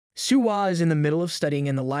Soohwa is in the middle of studying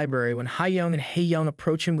in the library when Hayoung and Haeyoung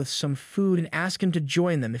approach him with some food and ask him to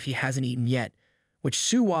join them if he hasn't eaten yet, which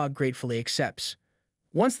Soohwa gratefully accepts.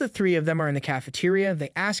 Once the three of them are in the cafeteria,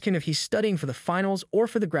 they ask him if he's studying for the finals or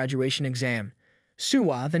for the graduation exam.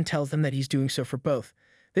 Soohwa then tells them that he's doing so for both.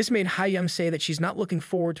 This made Hayoung say that she's not looking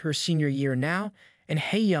forward to her senior year now, and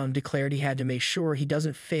Haeyoung declared he had to make sure he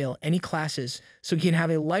doesn't fail any classes so he can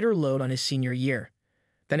have a lighter load on his senior year.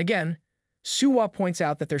 Then again, Soohwa points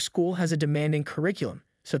out that their school has a demanding curriculum,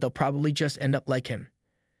 so they'll probably just end up like him.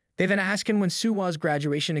 They then ask him when Soohwa's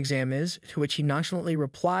graduation exam is, to which he nonchalantly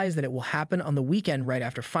replies that it will happen on the weekend right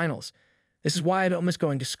after finals. This is why I don't miss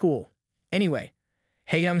going to school. Anyway,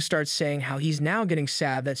 Haeyoung starts saying how he's now getting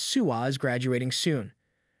sad that Soohwa is graduating soon.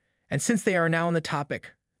 And since they are now on the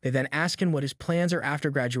topic, they then ask him what his plans are after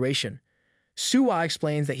graduation. Soohwa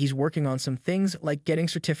explains that he's working on some things like getting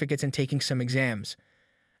certificates and taking some exams.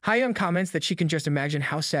 Hayoung comments that she can just imagine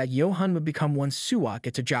how sad Yohan would become once Soohwa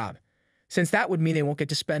gets a job, since that would mean they won't get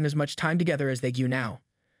to spend as much time together as they do now.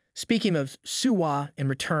 Speaking of Soohwa, in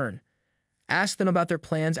return, asks them about their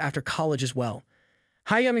plans after college as well.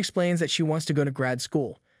 Hayoung explains that she wants to go to grad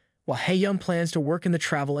school, while Haeyoung plans to work in the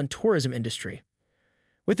travel and tourism industry.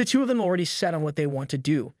 With the two of them already set on what they want to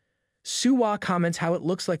do, Soohwa comments how it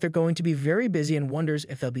looks like they're going to be very busy and wonders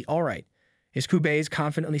if they'll be alright. His Kubeis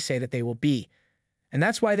confidently say that they will be, and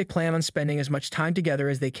that's why they plan on spending as much time together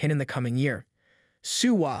as they can in the coming year.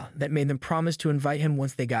 Soohwa that made them promise to invite him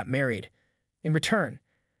once they got married. In return,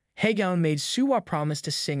 Haeyoung made Soohwa promise to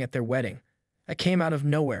sing at their wedding. That came out of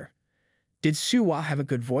nowhere. Did Soohwa have a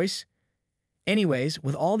good voice? Anyways,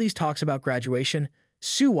 with all these talks about graduation,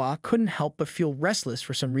 Soohwa couldn't help but feel restless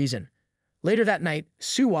for some reason. Later that night,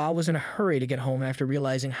 Soohwa was in a hurry to get home after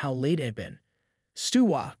realizing how late it had been.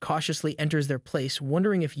 Soohwa cautiously enters their place,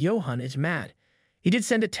 wondering if Yohan is mad. He did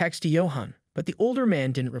send a text to Yohan, but the older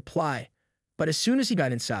man didn't reply. But as soon as he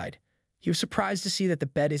got inside, he was surprised to see that the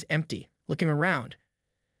bed is empty. Looking around,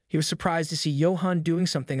 he was surprised to see Yohan doing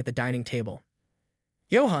something at the dining table.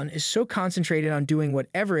 Yohan is so concentrated on doing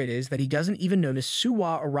whatever it is that he doesn't even notice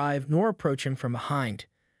Soohwa arrive nor approach him from behind.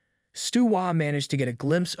 Soohwa managed to get a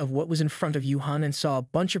glimpse of what was in front of Yohan and saw a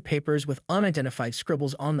bunch of papers with unidentified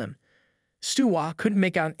scribbles on them. Soohwa couldn't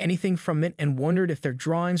make out anything from it and wondered if they're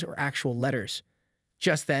drawings or actual letters.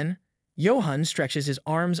 Just then, Yohan stretches his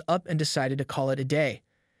arms up and decided to call it a day.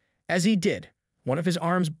 As he did, one of his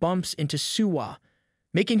arms bumps into Soohwa,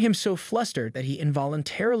 making him so flustered that he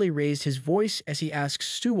involuntarily raised his voice as he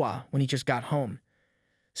asks Soohwa when he just got home.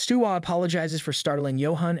 Soohwa apologizes for startling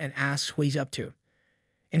Yohan and asks what he's up to.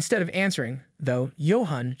 Instead of answering, though,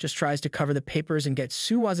 Yohan just tries to cover the papers and get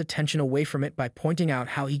Soohwa's attention away from it by pointing out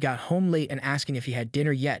how he got home late and asking if he had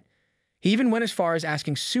dinner yet. He even went as far as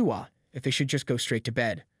asking Soohwa if they should just go straight to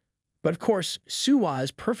bed. But of course, Soohwa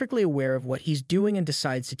is perfectly aware of what he's doing and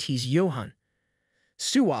decides to tease Yohan.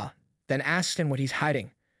 Soohwa then asks him what he's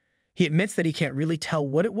hiding. He admits that he can't really tell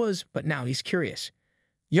what it was, but now he's curious.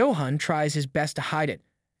 Yohan tries his best to hide it,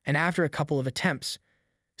 and after a couple of attempts,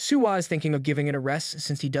 Soohwa is thinking of giving it a rest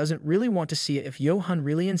since he doesn't really want to see it if Yohan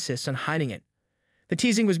really insists on hiding it. The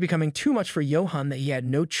teasing was becoming too much for Yohan that he had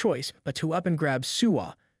no choice but to up and grab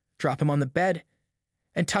Soohwa, drop him on the bed,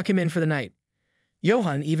 and tuck him in for the night.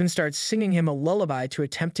 Yohan even starts singing him a lullaby to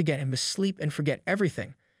attempt to get him to sleep and forget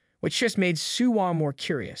everything, which just made Soohwa more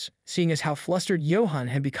curious, seeing as how flustered Yohan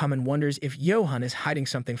had become and wonders if Yohan is hiding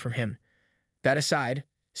something from him. That aside,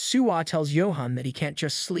 Soohwa tells Yohan that he can't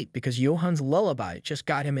just sleep because Yohan's lullaby just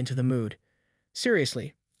got him into the mood.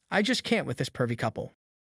 Seriously, I just can't with this pervy couple.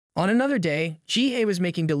 On another day, Jihye was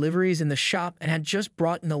making deliveries in the shop and had just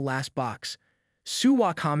brought in the last box.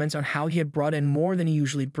 Soohwa comments on how he had brought in more than he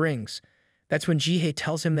usually brings. That's when Jihye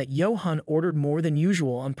tells him that Yohan ordered more than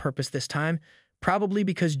usual on purpose this time, probably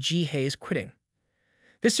because Jihye is quitting.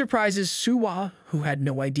 This surprises Soohwa, who had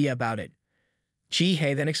no idea about it.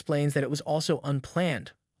 Jihye then explains that it was also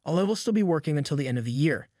unplanned, although he'll still be working until the end of the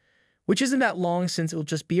year, which isn't that long since it will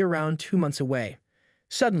just be around 2 months away.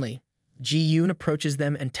 Suddenly, Ji-yoon approaches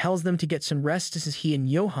them and tells them to get some rest since he and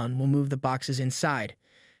Yohan will move the boxes inside.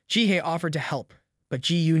 Jihye offered to help, but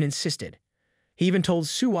Ji-yoon insisted. He even told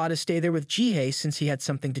Soohwa to stay there with Jihye since he had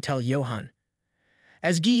something to tell Yohan.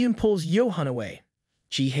 As Gi-yoon pulls Yohan away,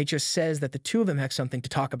 Jihye just says that the two of them have something to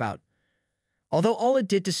talk about. Although all it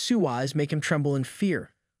did to Soohwa is make him tremble in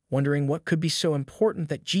fear, wondering what could be so important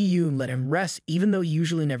that Ji-yoon let him rest even though he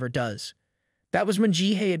usually never does. That was when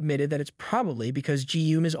Jihye admitted that it's probably because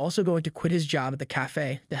Ji-yoon is also going to quit his job at the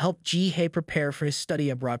cafe to help Jihye prepare for his study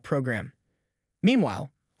abroad program.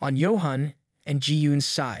 Meanwhile, on Yohan and Ji-yoon's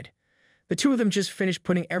side, the two of them just finished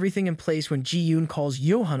putting everything in place when Ji-yoon calls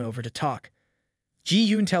Yohan over to talk.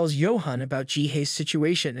 Ji-yoon tells Yohan about Ji-hae's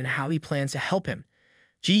situation and how he plans to help him.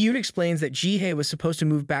 Ji-yoon explains that Ji-hae was supposed to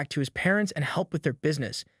move back to his parents and help with their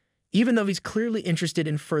business, even though he's clearly interested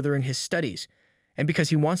in furthering his studies, and because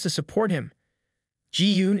he wants to support him.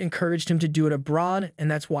 Ji-yoon encouraged him to do it abroad, and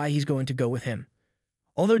that's why he's going to go with him.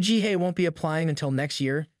 Although Ji-hae won't be applying until next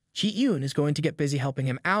year, Ji-yoon is going to get busy helping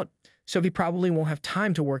him out, so he probably won't have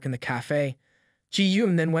time to work in the cafe.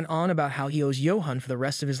 Ji-yoon then went on about how he owes Yohan for the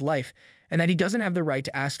rest of his life, and that he doesn't have the right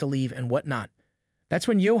to ask to leave and whatnot. That's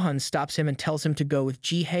when Yohan stops him and tells him to go with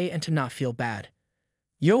Ji-hae and to not feel bad.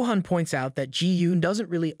 Yohan points out that Ji-yoon doesn't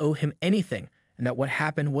really owe him anything, and that what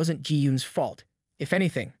happened wasn't Ji-yoon's fault. If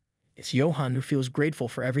anything, it's Yohan who feels grateful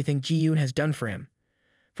for everything Ji-yoon has done for him,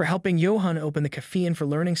 for helping Yohan open the cafe and for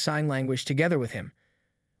learning sign language together with him,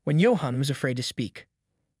 when Yohan was afraid to speak.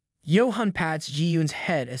 Yohan pats Ji-yoon's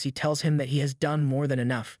head as he tells him that he has done more than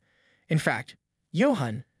enough. In fact,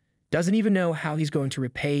 Yohan doesn't even know how he's going to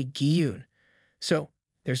repay Ji-yoon. So,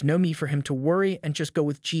 there's no need for him to worry and just go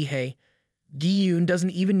with Ji-hae. Ji-yoon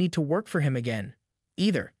doesn't even need to work for him again,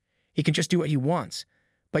 either. He can just do what he wants.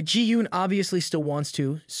 But Ji-yoon obviously still wants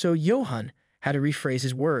to, so Yohan had to rephrase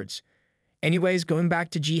his words. Anyways, going back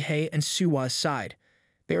to Ji-hae and Soohwa's side.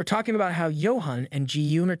 They were talking about how Yohan and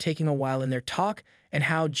Ji-yoon are taking a while in their talk and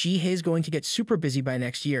how Ji-hae is going to get super busy by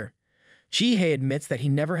next year. Ji-hae admits that he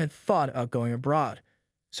never had thought about going abroad,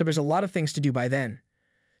 so there's a lot of things to do by then.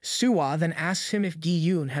 Soohwa then asks him if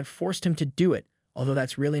Ji-yoon had forced him to do it, although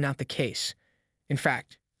that's really not the case. In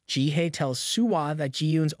fact, Ji-hae tells Soohwa that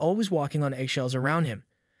Ji-yoon's always walking on eggshells around him.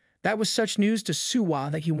 That was such news to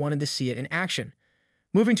Soohwa that he wanted to see it in action.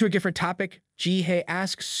 Moving to a different topic, Ji-hae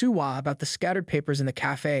asks Soohwa about the scattered papers in the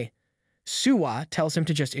cafe. Soohwa tells him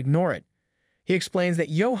to just ignore it. He explains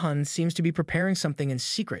that Yohan seems to be preparing something in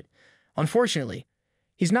secret. Unfortunately,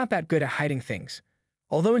 he's not that good at hiding things.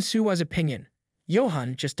 Although in Soohwa's opinion,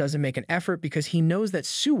 Yohan just doesn't make an effort because he knows that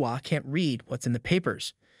Soohwa can't read what's in the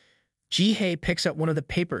papers. Ji-hae picks up one of the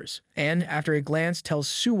papers and, after a glance, tells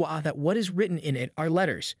Soohwa that what is written in it are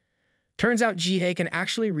letters. Turns out Ji-hae can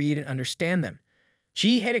actually read and understand them.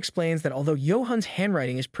 Ji-hae explains that although Yohan's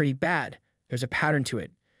handwriting is pretty bad, there's a pattern to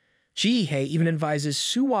it. Ji-hae even advises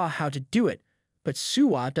Soohwa how to do it, but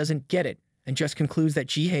Soohwa doesn't get it and just concludes that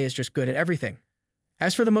Ji-hae is just good at everything.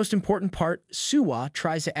 As for the most important part, Soohwa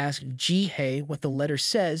tries to ask Ji-hae what the letter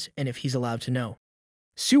says and if he's allowed to know.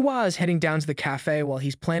 Soohwa is heading down to the cafe while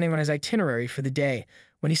he's planning on his itinerary for the day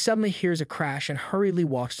when he suddenly hears a crash and hurriedly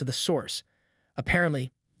walks to the source.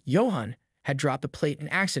 Apparently, Yohan had dropped the plate in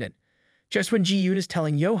accident, just when Ji-yoon is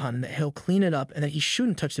telling Yohan that he'll clean it up and that he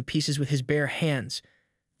shouldn't touch the pieces with his bare hands.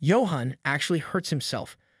 Yohan actually hurts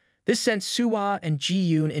himself. This sent Soohwa and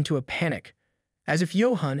Ji-yoon into a panic, as if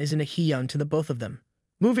Yohan isn't a Heon to the both of them.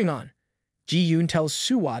 Moving on, Ji-yoon tells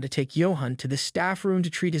Soohwa to take Yohan to the staff room to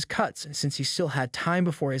treat his cuts since he still had time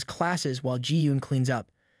before his classes while Ji-yoon cleans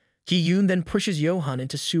up. Ji-yoon then pushes Yohan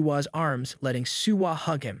into Soohwa's arms, letting Soohwa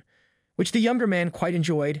hug him, which the younger man quite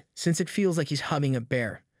enjoyed since it feels like he's hugging a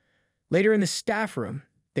bear. Later in the staff room,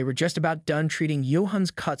 they were just about done treating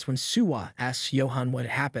Yohan's cuts when Soohwa asks Yohan what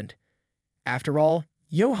had happened. After all,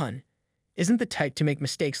 Yohan isn't the type to make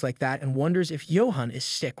mistakes like that and wonders if Yohan is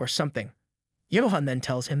sick or something. Yohan then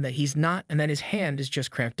tells him that he's not and that his hand is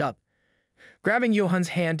just cramped up, grabbing Yohan's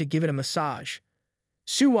hand to give it a massage.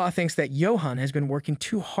 Soohwa thinks that Yohan has been working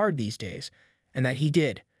too hard these days, and that he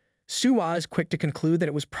did. Soohwa is quick to conclude that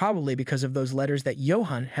it was probably because of those letters that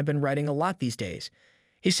Yohan had been writing a lot these days.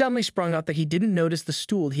 He suddenly sprung up that he didn't notice the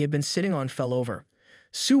stool he had been sitting on fell over.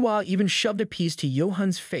 Soohwa even shoved a piece to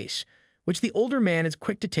Yohan's face, which the older man is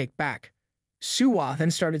quick to take back. Soohwa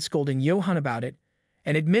then started scolding Yohan about it,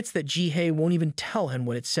 and admits that Ji-hae won't even tell him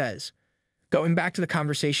what it says. Going back to the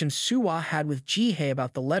conversation Soohwa had with Ji-hae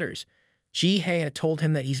about the letters, Ji-hae had told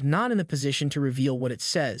him that he's not in the position to reveal what it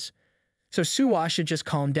says, so Soohwa should just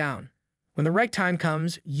calm down. When the right time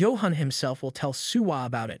comes, Yohan himself will tell Soohwa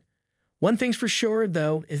about it. One thing's for sure,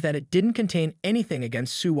 though, is that it didn't contain anything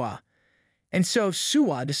against Soohwa, and so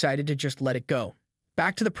Soohwa decided to just let it go.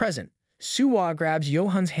 Back to the present, Soohwa grabs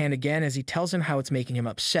Yohan's hand again as he tells him how it's making him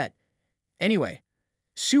upset. Anyway,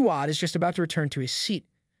 Soohwa is just about to return to his seat,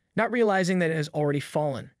 not realizing that it has already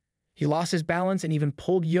fallen. He lost his balance and even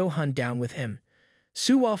pulled Yohan down with him.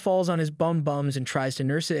 Soohwa falls on his bums and tries to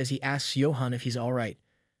nurse it as he asks Yohan if he's alright.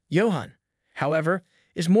 Yohan, however,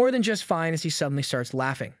 is more than just fine as he suddenly starts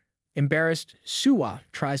laughing. Embarrassed, Soohwa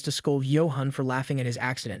tries to scold Yohan for laughing at his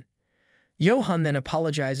accident. Yohan then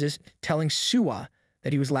apologizes, telling Soohwa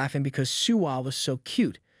that he was laughing because Soohwa was so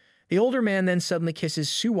cute. The older man then suddenly kisses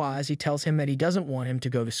Soohwa as he tells him that he doesn't want him to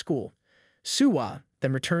go to school. Soohwa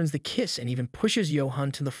then returns the kiss and even pushes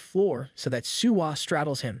Yohan to the floor so that Soohwa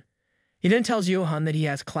straddles him. He then tells Yohan that he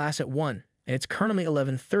has class at 1, and it's currently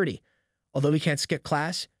 11:30. Although he can't skip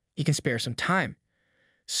class, he can spare some time.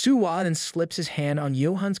 Soohwa then slips his hand on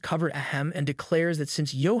Yohan's covered ahem and declares that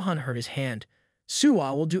since Yohan hurt his hand,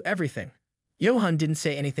 Soohwa will do everything. Yohan didn't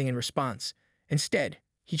say anything in response. Instead,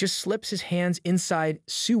 he just slips his hands inside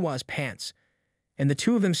Soohwa's pants, and the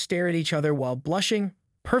two of them stare at each other while blushing,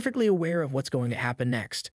 perfectly aware of what's going to happen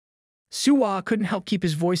next. Soohwa couldn't help keep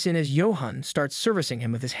his voice in as Yohan starts servicing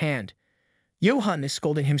him with his hand. Yohan is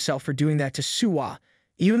scolding himself for doing that to Soohwa,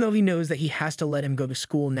 even though he knows that he has to let him go to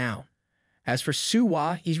school now. As for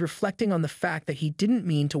Soohwa, he's reflecting on the fact that he didn't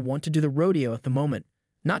mean to want to do the rodeo at the moment.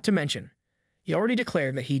 Not to mention, he already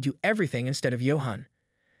declared that he'd do everything instead of Yohan.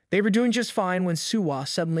 They were doing just fine when Soohwa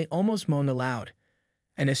suddenly almost moaned aloud.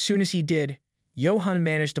 And as soon as he did, Yohan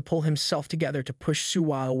managed to pull himself together to push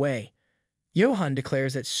Soohwa away. Yohan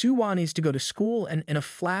declares that Soohwa needs to go to school and in a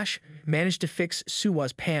flash managed to fix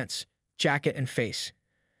Soohwa's pants, jacket, and face.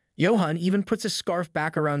 Yohan even puts a scarf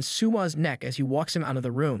back around Soohwa's neck as he walks him out of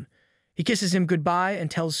the room. He kisses him goodbye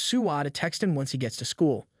and tells Soohwa to text him once he gets to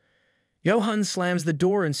school. Yohan slams the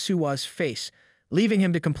door in Soohwa's face, leaving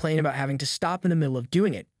him to complain about having to stop in the middle of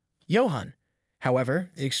doing it. Yohan,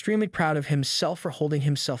 however, is extremely proud of himself for holding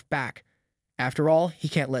himself back. After all, he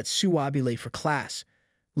can't let Soohwa be late for class.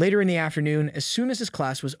 Later in the afternoon, as soon as his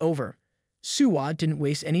class was over, Soohwa didn't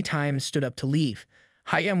waste any time and stood up to leave.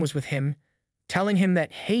 Haeyoung was with him, telling him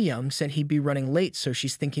that Haeyoung said he'd be running late, so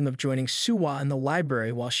she's thinking of joining Soohwa in the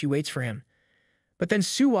library while she waits for him. But then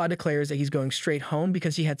Soohwa declares that he's going straight home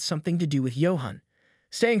because he had something to do with Yohan,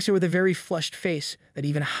 saying so with a very flushed face that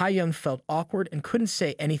even Haeyoung felt awkward and couldn't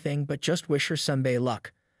say anything but just wish her sunbae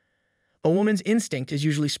luck. A woman's instinct is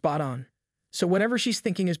usually spot on, so whatever she's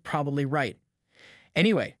thinking is probably right.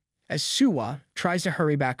 Anyway, as Soohwa tries to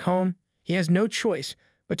hurry back home, he has no choice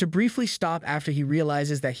but to briefly stop after he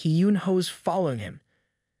realizes that Yoon-ho's following him.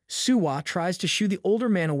 Soohwa tries to shoo the older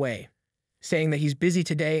man away, saying that he's busy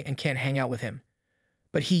today and can't hang out with him.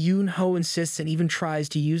 But Yoon-ho insists and even tries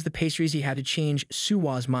to use the pastries he had to change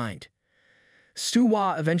Soohwa's mind.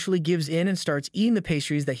 Soohwa eventually gives in and starts eating the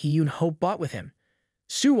pastries that Yoon-ho bought with him.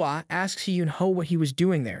 Soohwa asks Yoon-ho what he was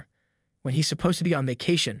doing there, when he's supposed to be on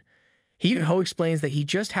vacation. Yoon-ho explains that he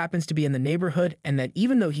just happens to be in the neighborhood and that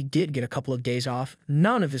even though he did get a couple of days off,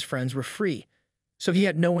 none of his friends were free, so he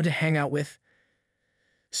had no one to hang out with.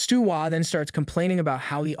 Soohwa then starts complaining about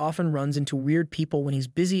how he often runs into weird people when he's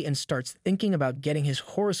busy and starts thinking about getting his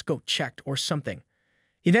horoscope checked or something.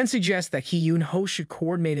 He then suggests that Yoon-ho should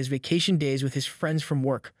coordinate his vacation days with his friends from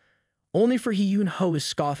work, only for Yoon-ho to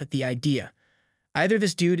scoff at the idea. Either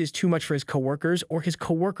this dude is too much for his coworkers or his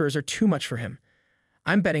coworkers are too much for him.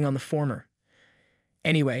 I'm betting on the former.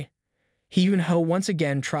 Anyway, Yoon-ho once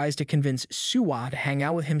again tries to convince Soohwa to hang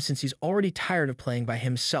out with him since he's already tired of playing by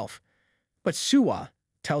himself. But Soohwa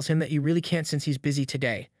tells him that he really can't since he's busy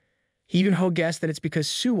today. Yoon-ho guessed that it's because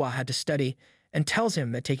Soohwa had to study and tells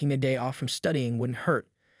him that taking a day off from studying wouldn't hurt.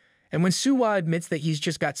 And when Soohwa admits that he's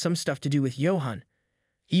just got some stuff to do with Yohan,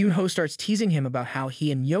 Yoon-ho starts teasing him about how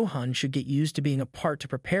he and Yohan should get used to being apart to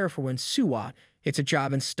prepare for when Soohwa gets a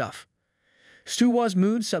job and stuff. Soohwa's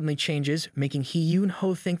mood suddenly changes, making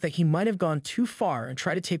Yoon-ho think that he might have gone too far and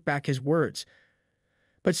try to take back his words.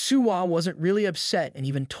 But Soohwa wasn't really upset and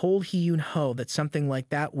even told Yoon-ho that something like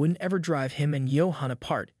that wouldn't ever drive him and Yohan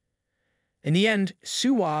apart. In the end,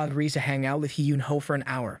 Soohwa agrees to hang out with Yoon-ho for an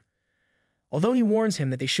hour. Although he warns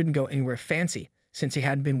him that they shouldn't go anywhere fancy since he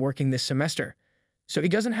hadn't been working this semester, so he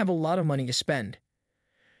doesn't have a lot of money to spend.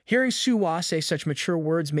 Hearing Soohwa say such mature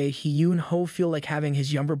words made Yoon-ho feel like having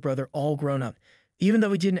his younger brother all grown up, even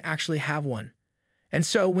though he didn't actually have one. And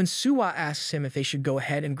so when Soohwa asks him if they should go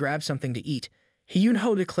ahead and grab something to eat,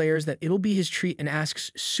 Yoon-ho declares that it'll be his treat and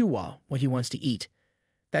asks Soohwa what he wants to eat.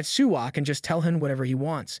 That Soohwa can just tell him whatever he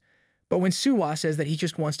wants. But when Soohwa says that he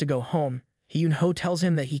just wants to go home, Yoon-ho tells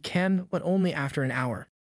him that he can, but only after an hour.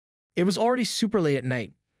 It was already super late at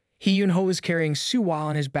night. Yoon-ho is carrying Soohwa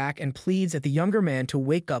on his back and pleads at the younger man to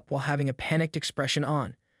wake up while having a panicked expression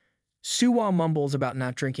on. Soohwa mumbles about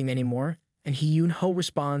not drinking anymore, and Yoon-ho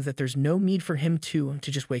responds that there's no need for him to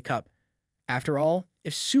just wake up. After all,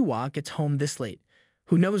 if Soohwa gets home this late,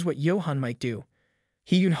 who knows what Yohan might do?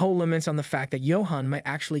 Yoon-ho laments on the fact that Yohan might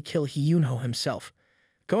actually kill Yoon-ho himself.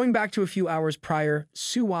 Going back to a few hours prior,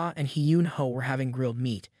 Soohwa and Yoon-ho were having grilled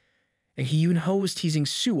meat, and Yoon-ho was teasing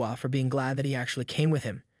Soohwa for being glad that he actually came with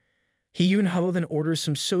him. Yoon-ho then orders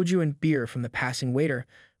some soju and beer from the passing waiter,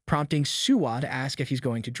 prompting Soohwa to ask if he's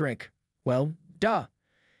going to drink. Well, duh.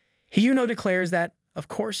 Yoon-ho declares that, of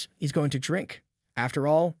course, he's going to drink. After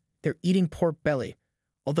all, they're eating pork belly,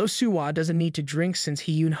 although Soohwa doesn't need to drink since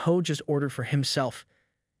Yoon-ho just ordered for himself.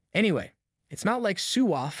 Anyway, it's not like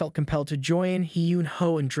Soohwa felt compelled to join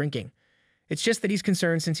Yoon-ho in drinking. It's just that he's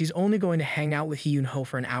concerned since he's only going to hang out with Yoon-ho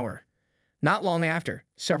for an hour. Not long after,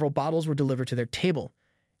 several bottles were delivered to their table,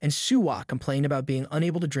 and Soohwa complained about being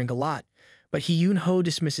unable to drink a lot, but Yoon-ho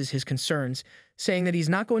dismisses his concerns, saying that he's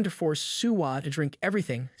not going to force Soohwa to drink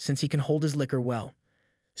everything since he can hold his liquor well.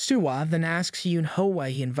 Soohwa then asks Yoon-ho why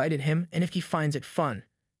he invited him and if he finds it fun.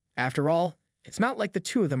 After all, it's not like the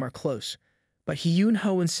two of them are close, but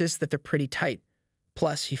Yoon-ho insists that they're pretty tight.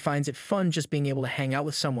 Plus, he finds it fun just being able to hang out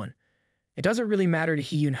with someone. It doesn't really matter to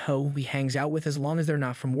Yoon-ho who he hangs out with as long as they're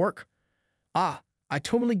not from work. Ah, I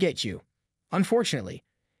totally get you. Unfortunately,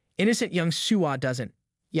 innocent young Soohwa doesn't,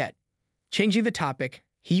 yet. Changing the topic,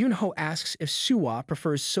 Yoon-ho asks if Soohwa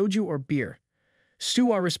prefers soju or beer.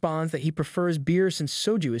 Soohwa responds that he prefers beer since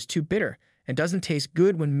soju is too bitter and doesn't taste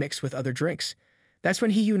good when mixed with other drinks. That's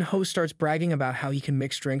when Yoon-ho starts bragging about how he can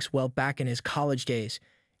mix drinks well back in his college days.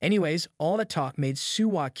 Anyways, all that talk made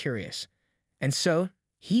Soohwa curious. And so,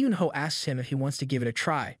 Yoon-ho asks him if he wants to give it a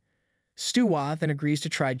try. Soohwa then agrees to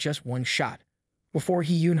try just one shot, before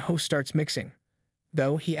Yoon-ho starts mixing.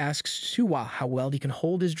 Though he asks Soohwa how well he can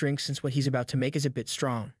hold his drink since what he's about to make is a bit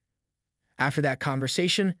strong. After that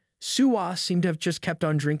conversation, Soohwa seemed to have just kept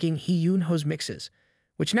on drinking Yoon-ho's mixes,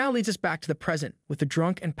 which now leads us back to the present with the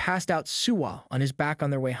drunk and passed out Soohwa on his back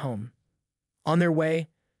on their way home. On their way,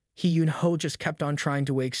 Yoon-ho just kept on trying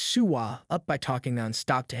to wake Soohwa up by talking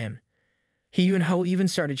non-stop to him. Yoon-ho even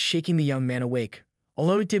started shaking the young man awake.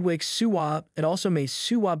 Although it did wake Soohwa up, it also made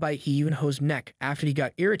Soohwa bite Yoon-ho's neck after he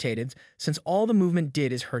got irritated since all the movement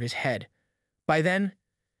did is hurt his head. By then,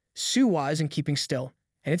 Soohwa isn't keeping still,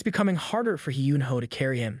 and it's becoming harder for Yoon-ho to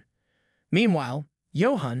carry him. Meanwhile,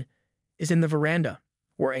 Yohan is in the veranda,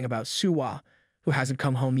 worrying about Soohwa, who hasn't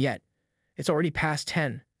come home yet. It's already past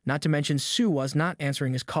 10, not to mention Soohwa's not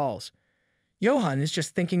answering his calls. Yohan is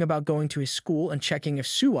just thinking about going to his school and checking if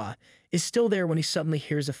Soohwa is still there when he suddenly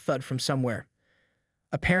hears a thud from somewhere.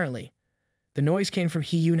 Apparently, the noise came from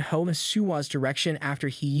Yoon-ho and Soohwa's direction after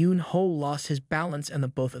Yoon-ho lost his balance and the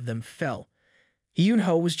both of them fell.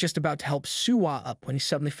 Yoon-ho was just about to help Soohwa up when he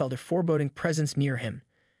suddenly felt a foreboding presence near him.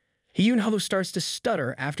 Yoon-ho starts to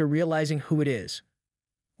stutter after realizing who it is.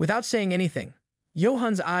 Without saying anything,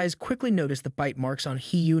 Yohan's eyes quickly notice the bite marks on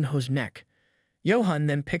Yoon-ho's neck. Yohan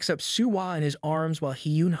then picks up Soohwa in his arms while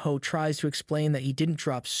Yoon-ho tries to explain that he didn't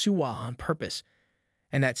drop Soohwa on purpose,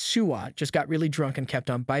 and that Soohwa just got really drunk and kept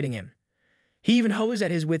on biting him. Yoon-ho is at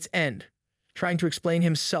his wit's end, trying to explain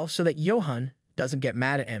himself so that Yohan doesn't get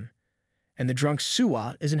mad at him, and the drunk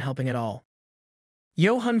Soohwa isn't helping at all.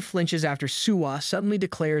 Yohan flinches after Soohwa suddenly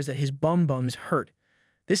declares that his bum-bums hurt.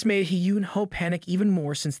 This made Yoon-ho panic even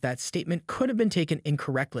more since that statement could have been taken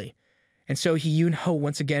incorrectly, and so Yoon-ho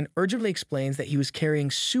once again urgently explains that he was carrying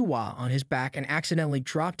Soohwa on his back and accidentally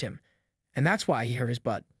dropped him, and that's why he hurt his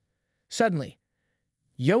butt. Suddenly,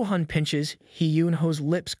 Yohan pinches Yoon-ho's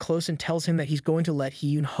lips close and tells him that he's going to let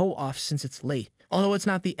Yoon-ho off since it's late, although it's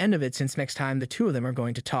not the end of it since next time the two of them are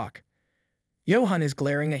going to talk. Yohan is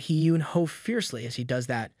glaring at Yoon-ho fiercely as he does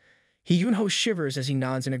that. Yoon-ho shivers as he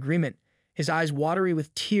nods in agreement, his eyes watery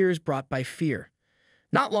with tears brought by fear.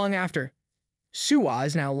 Not long after, Soohwa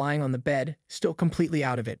is now lying on the bed, still completely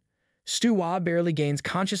out of it. Soohwa barely gains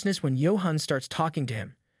consciousness when Yohan starts talking to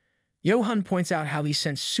him. Yohan points out how he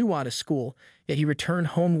sent Soohwa to school, yet he returned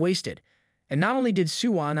home wasted. And not only did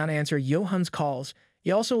Soohwa not answer Yohan's calls,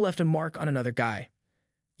 he also left a mark on another guy.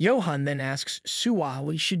 Yohan then asks Soohwa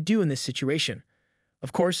what he should do in this situation.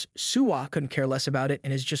 Of course, Soohwa couldn't care less about it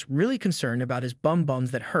and is just really concerned about his bum-bums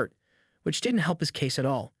that hurt, which didn't help his case at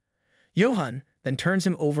all. Yohan then turns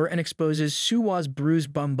him over and exposes Soohwa's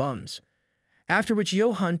bruised bum-bums, after which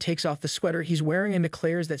Yohan takes off the sweater he's wearing and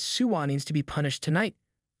declares that Soohwa needs to be punished tonight.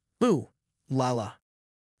 Boo, Lala.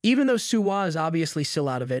 Even though Soohwa is obviously still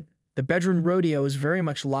out of it, the bedroom rodeo is very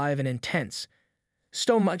much live and intense,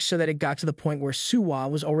 so much so that it got to the point where Soohwa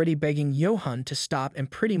was already begging Yohan to stop and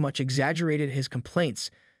pretty much exaggerated his complaints,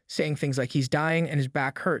 saying things like he's dying and his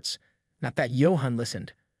back hurts. Not that Yohan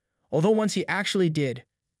listened. Although once he actually did,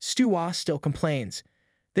 Soohwa still complains,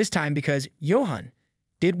 this time because Yohan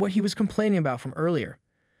did what he was complaining about from earlier.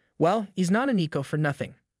 Well, he's not an eco for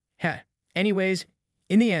nothing. Heh. Anyways,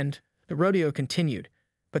 in the end, the rodeo continued,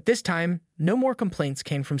 but this time, no more complaints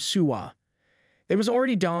came from Soohwa. It was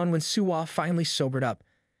already dawn when Soohwa finally sobered up.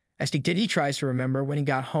 As he tries to remember when he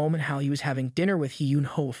got home and how he was having dinner with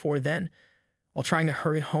Yoon-ho before then, while trying to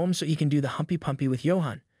hurry home so he can do the humpy-pumpy with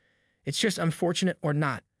Yohan. It's just unfortunate or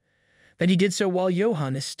not that he did so while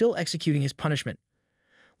Yohan is still executing his punishment.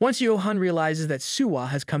 Once Yohan realizes that Soohwa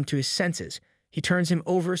has come to his senses, He turns him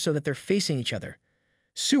over so that they're facing each other.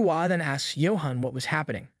 Soohwa then asks Yohan what was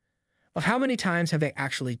happening, of how many times have they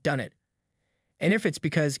actually done it, and if it's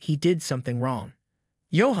because he did something wrong.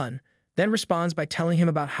 Yohan then responds by telling him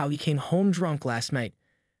about how he came home drunk last night,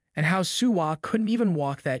 and how Soohwa couldn't even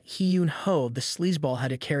walk, that Ho, the sleazeball, had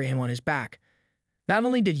to carry him on his back. Not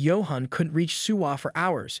only did Yohan couldn't reach Soohwa for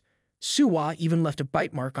hours, Soohwa even left a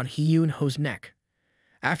bite mark on Ho's neck.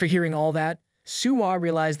 After hearing all that, Soohwa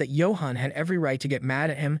realized that Yohan had every right to get mad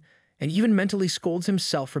at him and even mentally scolds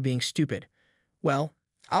himself for being stupid. Well,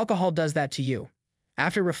 alcohol does that to you.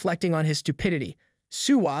 After reflecting on his stupidity,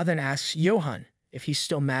 Soohwa then asks Yohan if he's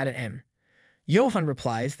still mad at him. Yohan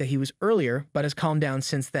replies that he was earlier but has calmed down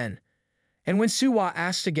since then. And when Soohwa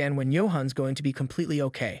asks again when Yohan's going to be completely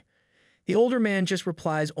okay, the older man just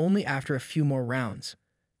replies only after a few more rounds.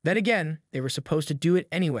 Then again, they were supposed to do it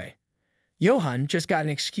anyway. Yohan just got an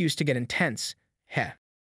excuse to get intense. Heh.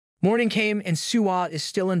 Morning came and Soohwa is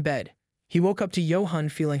still in bed. He woke up to Yohan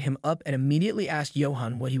feeling him up and immediately asked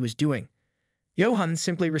Yohan what he was doing. Yohan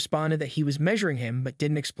simply responded that he was measuring him but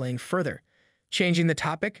didn't explain further. Changing the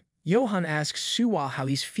topic, Yohan asks Soohwa how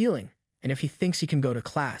he's feeling and if he thinks he can go to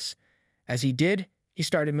class. As he did, he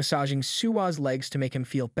started massaging Soohwa's legs to make him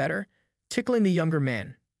feel better, tickling the younger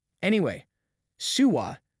man. Anyway,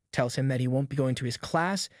 Soohwa tells him that he won't be going to his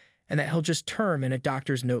class and that he'll just term in a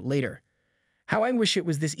doctor's note later. How I wish it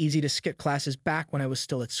was this easy to skip classes back when I was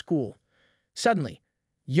still at school. Suddenly,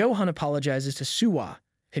 Yohan apologizes to Soohwa,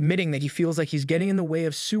 admitting that he feels like he's getting in the way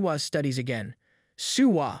of Soohwa's studies again.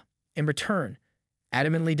 Soohwa, in return,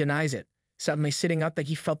 adamantly denies it, suddenly sitting up like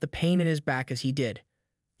he felt the pain in his back as he did.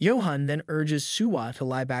 Yohan then urges Soohwa to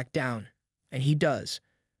lie back down, and he does,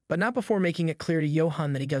 but not before making it clear to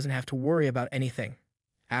Yohan that he doesn't have to worry about anything.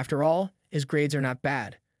 After all, his grades are not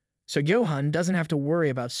bad, so Yohan doesn't have to worry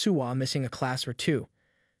about Soohwa missing a class or two.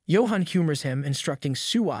 Yohan humors him, instructing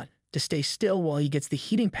Soohwa to stay still while he gets the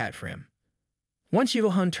heating pad for him. Once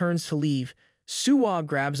Yohan turns to leave, Soohwa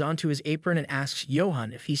grabs onto his apron and asks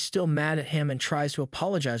Yohan if he's still mad at him and tries to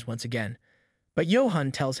apologize once again. But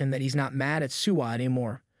Yohan tells him that he's not mad at Soohwa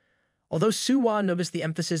anymore. Although Soohwa noticed the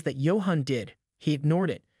emphasis that Yohan did, he ignored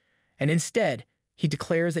it, and instead, he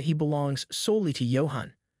declares that he belongs solely to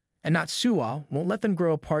Yohan, and not Soohwa won't let them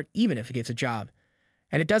grow apart even if he gets a job,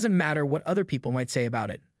 and it doesn't matter what other people might say about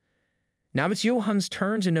it. Now it's Yohan's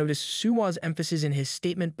turn to notice Soohwa's emphasis in his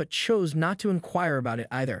statement but chose not to inquire about it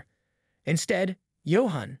either. Instead,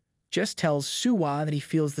 Yohan just tells Soohwa that he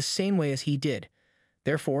feels the same way as he did.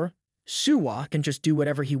 Therefore, Soohwa can just do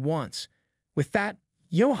whatever he wants. With that,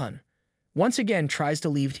 Yohan once again tries to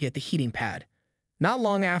leave to get the heating pad. Not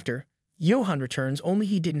long after, Yohan returns, only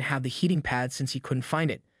he didn't have the heating pad since he couldn't find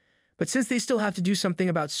it. But since they still have to do something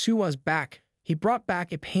about Soohwa's back, he brought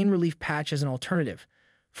back a pain relief patch as an alternative.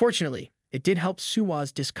 Fortunately, it did help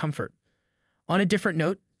Soohwa's discomfort. On a different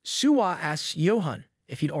note, Soohwa asks Yohan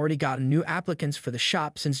if he'd already gotten new applicants for the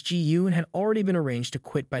shop since Ji-yoon had already been arranged to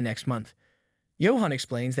quit by next month. Yohan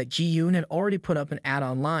explains that Ji-yoon had already put up an ad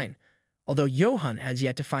online, although Yohan has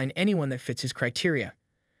yet to find anyone that fits his criteria.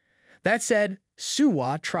 That said,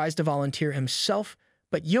 Soohwa tries to volunteer himself,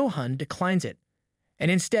 but Yohan declines it, and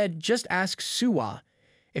instead just asks Soohwa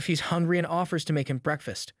if he's hungry and offers to make him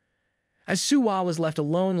breakfast. As Soohwa was left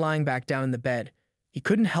alone lying back down in the bed, he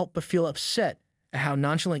couldn't help but feel upset at how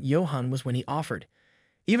nonchalant Yohan was when he offered,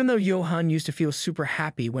 even though Yohan used to feel super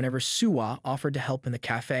happy whenever Soohwa offered to help in the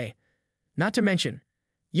cafe. Not to mention,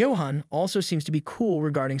 Yohan also seems to be cool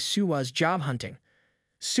regarding Soohwa's job hunting.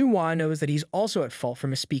 Soohwa knows that he's also at fault for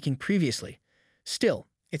misspeaking previously. Still,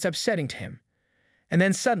 it's upsetting to him. And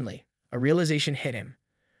then suddenly, a realization hit him.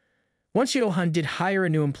 Once Yohan did hire a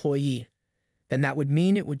new employee, then that would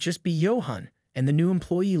mean it would just be Yohan and the new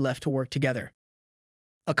employee left to work together.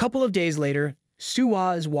 A couple of days later,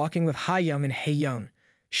 Soohwa is walking with Ha-young and Hae-young,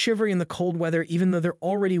 shivering in the cold weather even though they're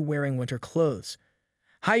already wearing winter clothes.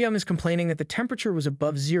 Ha-young is complaining that the temperature was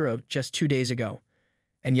above zero just 2 days ago,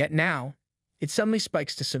 and yet now, it suddenly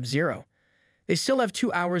spikes to sub-zero. They still have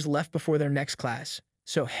 2 hours left before their next class,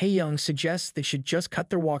 so Hae-young suggests they should just cut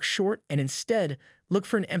their walk short and instead look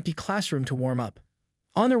for an empty classroom to warm up.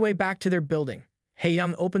 On their way back to their building,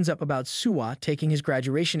 Hae-young opens up about Soohwa taking his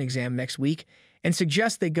graduation exam next week and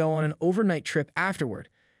suggests they go on an overnight trip afterward.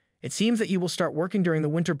 It seems that he will start working during the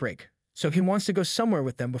winter break, so he wants to go somewhere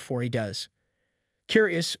with them before he does.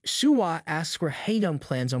 Curious, Soohwa asks where Hae-young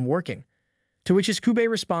plans on working, to which his Kube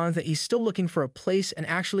responds that he's still looking for a place and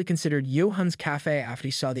actually considered Yohan's cafe after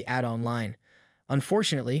he saw the ad online.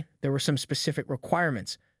 Unfortunately, there were some specific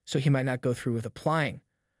requirements, so he might not go through with applying,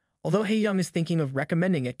 although Hae-young is thinking of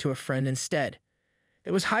recommending it to a friend instead.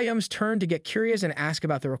 It was Ha-young's turn to get curious and ask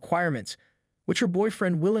about the requirements, which her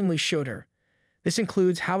boyfriend willingly showed her. This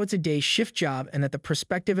includes how it's a day shift job and that the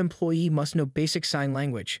prospective employee must know basic sign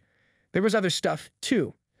language. There was other stuff,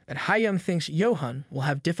 too, that Hayoung thinks Yohan will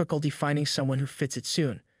have difficulty finding someone who fits it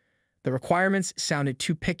soon. The requirements sounded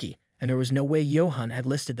too picky, and there was no way Yohan had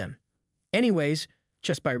listed them. Anyways,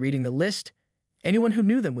 just by reading the list, anyone who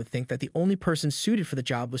knew them would think that the only person suited for the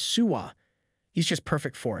job was Soohwa. He's just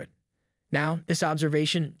perfect for it. Now, this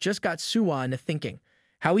observation just got Soohwa into thinking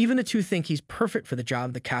how even the two think he's perfect for the job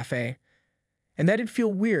at the cafe, and that it'd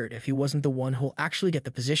feel weird if he wasn't the one who'll actually get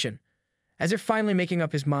the position. As if finally making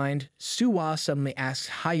up his mind, Soohwa suddenly asks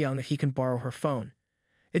Hayoung if he can borrow her phone.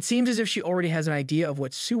 It seems as if she already has an idea of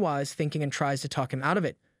what Soohwa is thinking and tries to talk him out of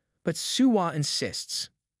it, but Soohwa insists.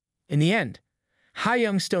 In the end,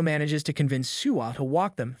 Hayoung still manages to convince Soohwa to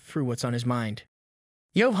walk them through what's on his mind.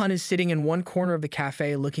 Yohan is sitting in one corner of the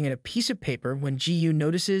cafe looking at a piece of paper when Ji-yoon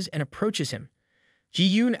notices and approaches him.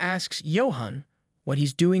 Ji-yoon asks Yohan what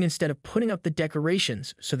he's doing instead of putting up the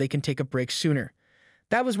decorations so they can take a break sooner.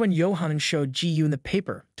 That was when Yohan showed Ji-yoon the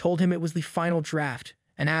paper, told him it was the final draft,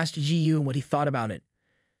 and asked Ji-yoon what he thought about it.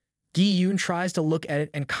 Ji-yoon tries to look at it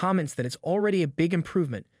and comments that it's already a big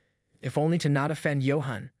improvement, if only to not offend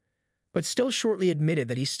Yohan, but still shortly admitted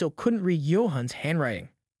that he still couldn't read Yohan's handwriting.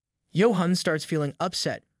 Yohan starts feeling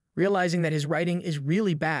upset, realizing that his writing is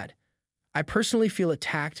really bad. I personally feel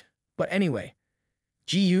attacked, but anyway.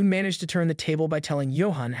 Ji-yoon managed to turn the table by telling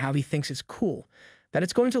Yohan how he thinks it's cool, that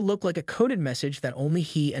it's going to look like a coded message that only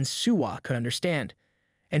he and Soohwa could understand.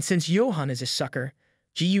 And since Yohan is a sucker,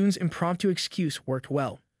 Ji-yoon's impromptu excuse worked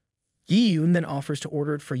well. Ji-yoon then offers to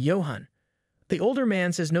order it for Yohan. The older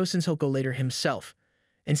man says no since he'll go later himself.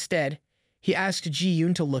 Instead, he asks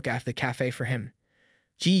Ji-yoon to look after the cafe for him.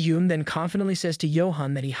 Ji-yoon then confidently says to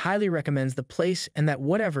Yohan that he highly recommends the place and that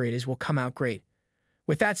whatever it is will come out great.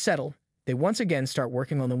 With that settled, they once again start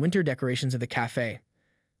working on the winter decorations of the cafe.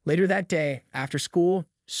 Later that day, after school,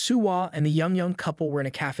 Soohwa and the young couple were in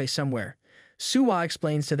a cafe somewhere. Soohwa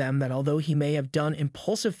explains to them that although he may have done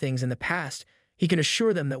impulsive things in the past, he can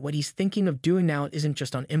assure them that what he's thinking of doing now isn't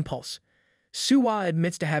just on impulse. Soohwa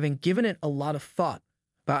admits to having given it a lot of thought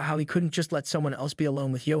about how he couldn't just let someone else be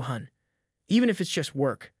alone with Yohan, even if it's just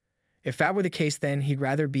work. If that were the case, then he'd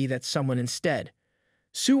rather be that someone instead.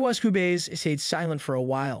 Soohwa's Hubei's stayed silent for a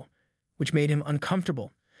while, which made him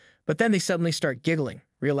uncomfortable. But then they suddenly start giggling,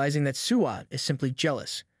 realizing that Soohwa is simply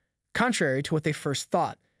jealous. Contrary to what they first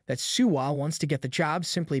thought, that Soohwa wants to get the job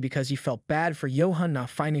simply because he felt bad for Yohan not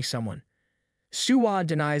finding someone. Soohwa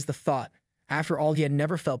denies the thought. After all, he had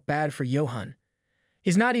never felt bad for Yohan.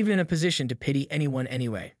 He's not even in a position to pity anyone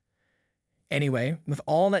anyway. Anyway, with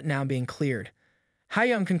all that now being cleared,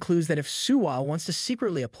 Hayoung concludes that if Soohwa wants to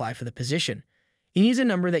secretly apply for the position, he needs a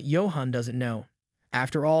number that Yohan doesn't know.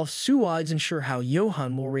 After all, Soohwa isn't sure how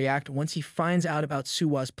Yohan will react once he finds out about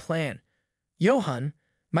Soohwa's plan. Yohan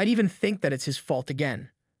might even think that it's his fault again.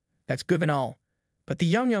 That's good and all, but the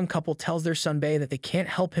young couple tells their sunbae that they can't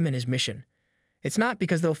help him in his mission. It's not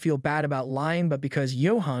because they'll feel bad about lying, but because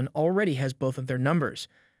Yohan already has both of their numbers.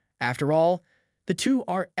 After all, the two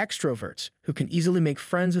are extroverts who can easily make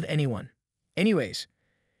friends with anyone. Anyways,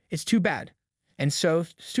 it's too bad. And so,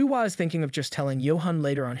 Soohwa is thinking of just telling Yohan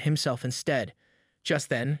later on himself instead. Just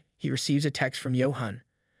then, he receives a text from Yohan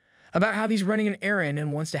about how he's running an errand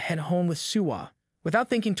and wants to head home with Soohwa. Without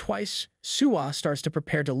thinking twice, Soohwa starts to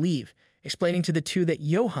prepare to leave, explaining to the two that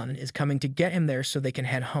Yohan is coming to get him there so they can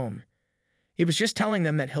head home. He was just telling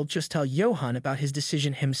them that he'll just tell Yohan about his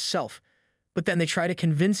decision himself, but then they try to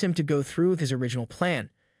convince him to go through with his original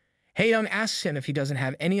plan. Hayoung asks him if he doesn't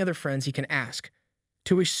have any other friends he can ask,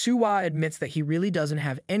 to which Soohwa admits that he really doesn't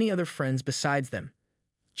have any other friends besides them.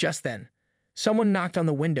 Just then, someone knocked on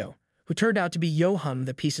the window, who turned out to be Yohan with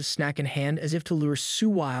a piece of snack in hand as if to lure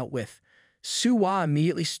Soohwa out with. Soohwa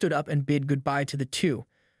immediately stood up and bid goodbye to the two,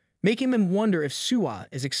 making them wonder if Soohwa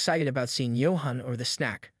is excited about seeing Yohan or the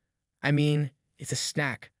snack. I mean, it's a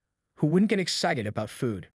snack. Who wouldn't get excited about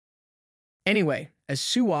food? Anyway, as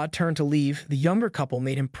Soohwa turned to leave, the younger couple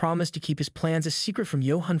made him promise to keep his plans a secret from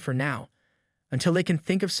Yohan for now, until they can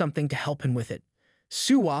think of something to help him with it.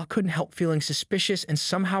 Soohwa couldn't help feeling suspicious and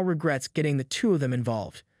somehow regrets getting the two of them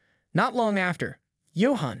involved. Not long after,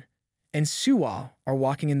 Yohan and Soohwa are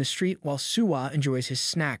walking in the street while Soohwa enjoys his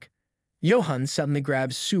snack. Yohan suddenly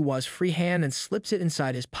grabs Soohwa's free hand and slips it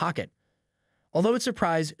inside his pocket. Although it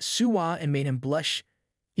surprised Soohwa and made him blush,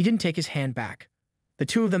 he didn't take his hand back. The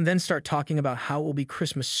two of them then start talking about how it will be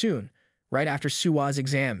Christmas soon, right after Soohwa's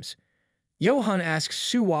exams. Yohan asks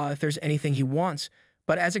Soohwa if there's anything he wants,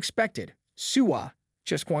 but as expected, Soohwa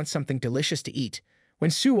just wants something delicious to eat. When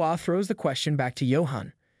Soohwa throws the question back to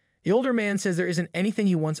Yohan, the older man says there isn't anything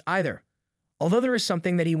he wants either. although there is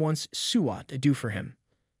something that he wants Soohwa to do for him.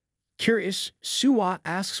 Curious, Soohwa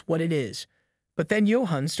asks what it is, but then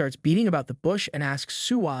Yohan starts beating about the bush and asks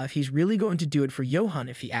Soohwa if he's really going to do it for Yohan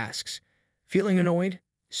if he asks. Feeling annoyed,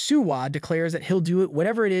 Soohwa declares that he'll do it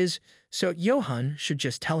whatever it is, so Yohan should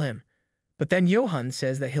just tell him. But then Yohan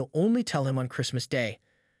says that he'll only tell him on Christmas Day,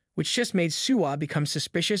 which just made Soohwa become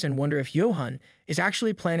suspicious and wonder if Yohan is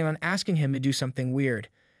actually planning on asking him to do something weird.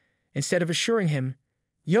 Instead of assuring him,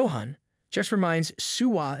 Yohan just reminds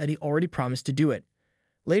Soohwa that he already promised to do it.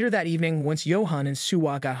 Later that evening, once Yohan and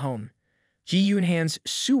Soohwa got home, Ji-yoon hands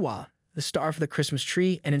Soohwa the star for the Christmas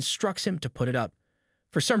tree and instructs him to put it up.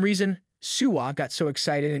 For some reason, Soohwa got so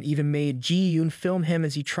excited and even made Ji-yoon film him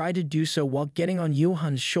as he tried to do so while getting on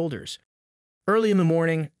Yohan's shoulders. Early in the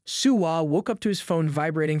morning, Soohwa woke up to his phone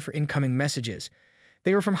vibrating for incoming messages.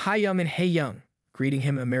 They were from Ha-young and Hae-young, greeting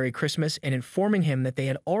him a Merry Christmas and informing him that they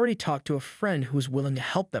had already talked to a friend who was willing to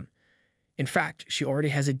help them. In fact, she already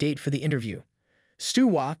has a date for the interview.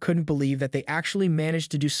 Soohwa couldn't believe that they actually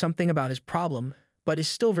managed to do something about his problem, but is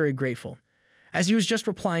still very grateful. As he was just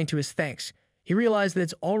replying to his thanks, he realized that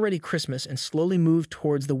it's already Christmas and slowly moved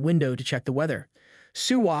towards the window to check the weather.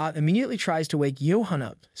 Soohwa immediately tries to wake Yohan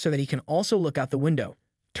up so that he can also look out the window.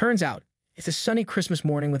 Turns out, it's a sunny Christmas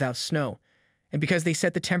morning without snow, and because they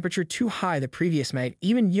set the temperature too high the previous night,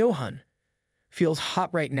 even Yohan feels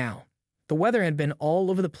hot right now. The weather had been all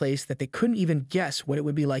over the place that they couldn't even guess what it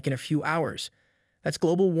would be like in a few hours. That's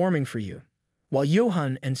global warming for you. While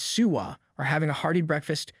Yohan and Soohwa are having a hearty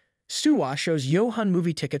breakfast, Soohwa shows Yohan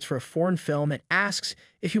movie tickets for a foreign film and asks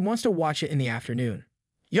if he wants to watch it in the afternoon.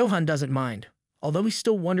 Yohan doesn't mind, although he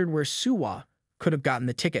still wondered where Soohwa could have gotten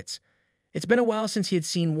the tickets. It's been a while since he had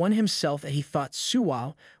seen one himself that he thought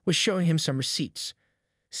Soohwa was showing him some receipts.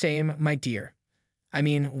 Same, my dear. I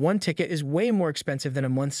mean, one ticket is way more expensive than a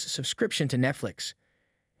month's subscription to Netflix.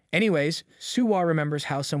 Anyways, Soohwa remembers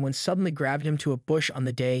how someone suddenly grabbed him to a bush on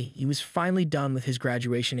the day he was finally done with his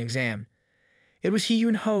graduation exam. It was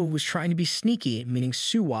Yoon-ho who was trying to be sneaky, meaning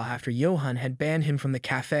Soohwa after Yohan had banned him from the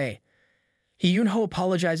cafe. Yoon-ho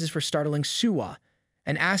apologizes for startling Soohwa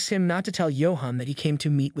and asks him not to tell Yohan that he came to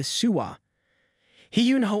meet with Soohwa.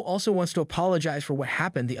 Yoon-ho also wants to apologize for what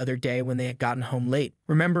happened the other day when they had gotten home late,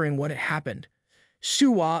 remembering what had happened.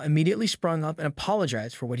 Soohwa immediately sprung up and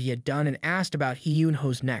apologized for what he had done and asked about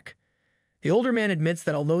Yoon-ho's neck. The older man admits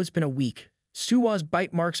that although it's been a week, Soohwa's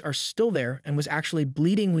bite marks are still there and was actually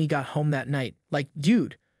bleeding when he got home that night. Like,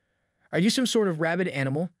 dude, are you some sort of rabid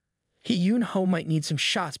animal? Yoon-ho might need some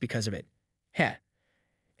shots because of it. Heh.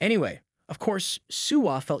 Anyway, of course,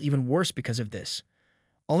 Soohwa felt even worse because of this.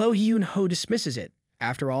 Although Yoon-ho dismisses it,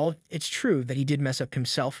 after all, it's true that he did mess up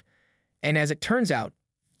himself, and as it turns out,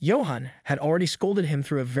 Yohan had already scolded him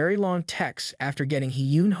through a very long text after getting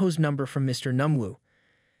Yoon-ho's number from Mr. Numwoo.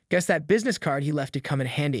 Guess that business card he left had come in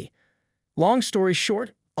handy. Long story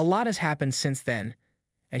short, a lot has happened since then,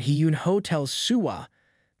 and Yoon-ho tells Soohwa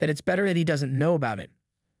that it's better that he doesn't know about it.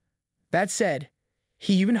 That said,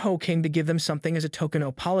 Yoon-ho came to give them something as a token of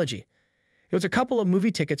apology. It was a couple of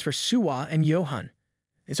movie tickets for Soohwa and Yohan.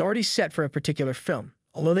 It's already set for a particular film,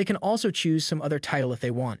 although they can also choose some other title if they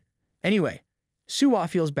want. Anyway, Soohwa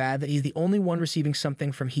feels bad that he's the only one receiving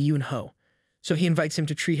something from Yoon-ho, so he invites him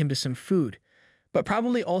to treat him to some food, but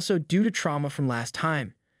probably also due to trauma from last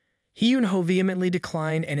time. Yoon-ho vehemently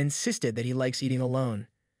declined and insisted that he likes eating alone.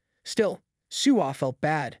 Still, Soohwa felt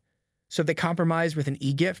bad, so they compromised with an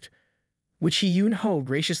e-gift, which Yoon-ho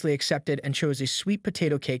graciously accepted and chose a sweet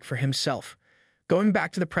potato cake for himself. Going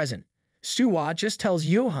back to the present, Soohwa just tells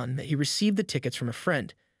Yohan that he received the tickets from a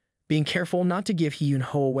friend, being careful not to give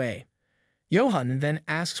Yoon-ho away. Yohan then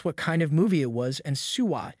asks what kind of movie it was, and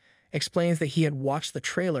Soohwa explains that he had watched the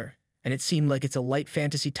trailer, and it seemed like it's a light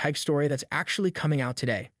fantasy type story that's actually coming out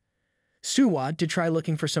today. Soohwa did try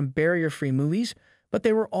looking for some barrier-free movies, but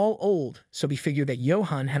they were all old, so we figured that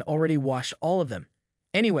Yohan had already watched all of them.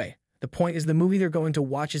 Anyway, the point is the movie they're going to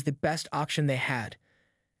watch is the best option they had,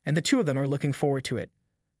 and the two of them are looking forward to it.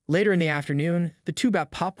 Later in the afternoon, the two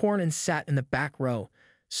got popcorn and sat in the back row.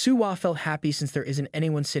 Soohwa felt happy since there isn't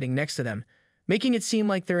anyone sitting next to them, making it seem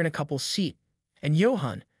like they're in a couple's seat, and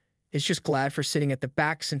Yohan is just glad for sitting at the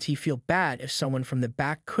back since he feel bad if someone from the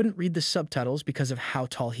back couldn't read the subtitles because of how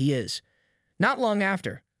tall he is. Not long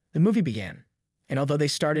after, the movie began, and although they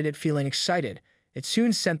started it feeling excited, it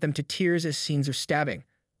soon sent them to tears as scenes of stabbing,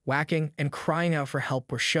 whacking, and crying out for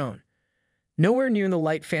help were shown. Nowhere near the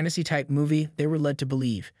light fantasy-type movie they were led to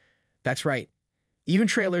believe. That's right. Even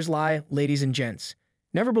trailers lie, ladies and gents.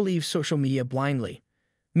 Never believe social media blindly.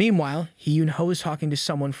 Meanwhile, Yoon-ho is talking to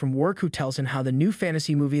someone from work who tells him how the new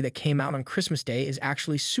fantasy movie that came out on Christmas Day is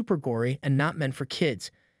actually super gory and not meant for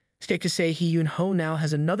kids. Safe to say Yoon-ho now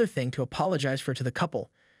has another thing to apologize for to the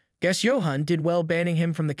couple. Guess Yohan did well banning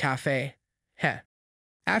him from the cafe. Heh.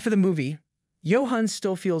 After the movie, Yohan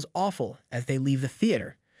still feels awful as they leave the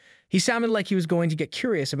theater. He sounded like he was going to get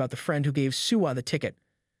curious about the friend who gave Soohwa the ticket.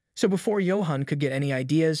 So before Yohan could get any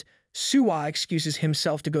ideas, Soohwa excuses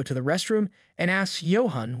himself to go to the restroom and asks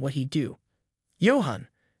Yohan what he'd do. Yohan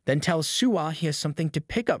then tells Soohwa he has something to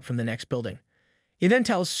pick up from the next building. He then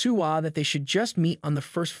tells Soohwa that they should just meet on the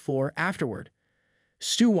first floor afterward.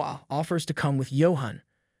 Soohwa offers to come with Yohan,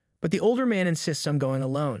 but the older man insists on going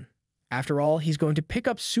alone. After all, he's going to pick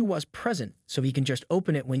up Soohwa's present so he can just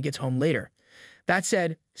open it when he gets home later. That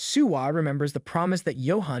said, Soohwa remembers the promise that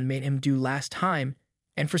Yohan made him do last time,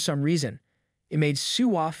 and for some reason, it made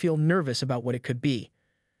Soohwa feel nervous about what it could be.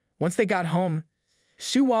 Once they got home,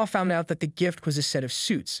 Soohwa found out that the gift was a set of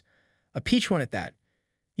suits, a peach one at that.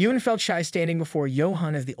 Yoon felt shy standing before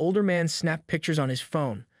Yohan as the older man snapped pictures on his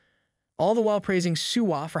phone, all the while praising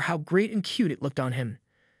Soohwa for how great and cute it looked on him.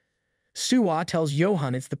 Soohwa tells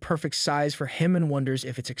Yohan it's the perfect size for him and wonders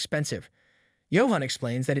if it's expensive. Yohan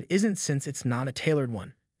explains that it isn't since it's not a tailored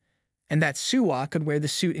one, and that Soohwa could wear the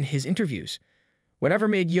suit in his interviews. Whatever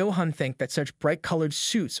made Yohan think that such bright-colored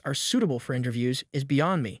suits are suitable for interviews is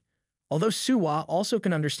beyond me. Although Soohwa also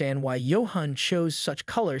can understand why Yohan chose such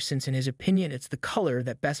color since in his opinion it's the color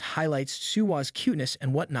that best highlights Soohwa's cuteness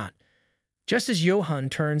and whatnot. Just as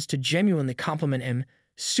Yohan turns to genuinely compliment him,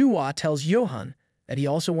 Soohwa tells Yohan that he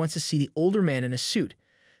also wants to see the older man in a suit,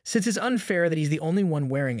 since it's unfair that he's the only one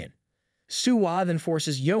wearing it. Soohwa then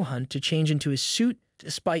forces Yohan to change into his suit,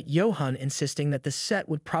 despite Yohan insisting that the set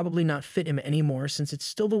would probably not fit him anymore since it's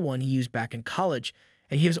still the one he used back in college,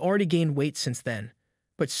 and he has already gained weight since then.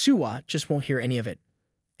 But Soohwa just won't hear any of it.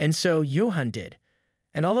 And so Yohan did.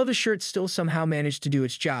 And although the shirt still somehow managed to do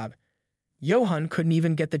its job, Yohan couldn't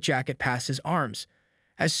even get the jacket past his arms.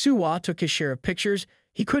 As Soohwa took his share of pictures,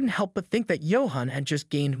 he couldn't help but think that Yohan had just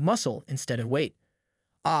gained muscle instead of weight.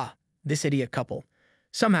 Ah, this idiot couple.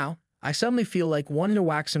 Somehow, I suddenly feel like wanting to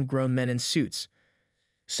whack some grown men in suits.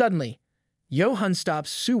 Suddenly, Yohan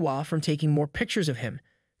stops Soohwa from taking more pictures of him,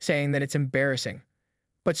 saying that it's embarrassing.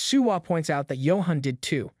 But Soohwa points out that Yohan did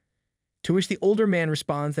too, to which the older man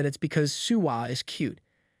responds that it's because Soohwa is cute.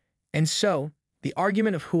 And so, the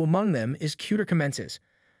argument of who among them is cuter commences,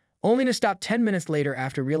 only to stop 10 minutes later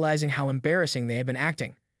after realizing how embarrassing they had been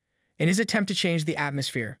acting. In his attempt to change the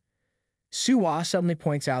atmosphere, Soohwa suddenly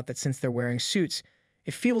points out that since they're wearing suits,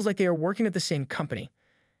 it feels like they are working at the same company.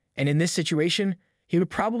 And in this situation, he would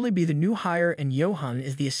probably be the new hire and Yohan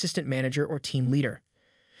is the assistant manager or team leader.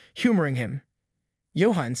 Humoring him,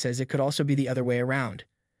 Yohan says it could also be the other way around.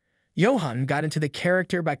 Yohan got into the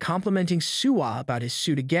character by complimenting Soohwa about his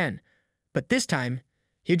suit again, but this time,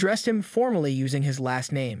 he addressed him formally using his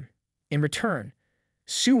last name. In return,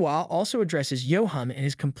 Soohwa also addresses Yohan in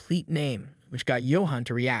his complete name, which got Yohan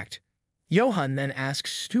to react. Yohan then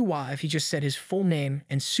asks Soohwa if he just said his full name,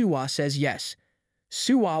 and Soohwa says yes.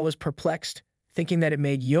 Soohwa was perplexed, thinking that it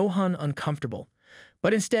made Yohan uncomfortable,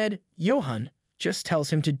 but instead, Yohan just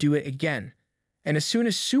tells him to do it again. And as soon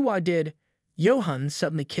as Soohwa did, Yohan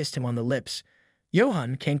suddenly kissed him on the lips.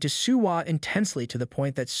 Yohan came to Soohwa intensely to the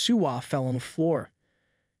point that Soohwa fell on the floor.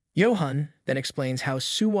 Yohan then explains how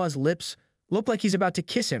Soohwa's lips look like he's about to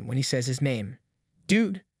kiss him when he says his name.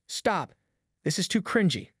 Dude, stop. This is too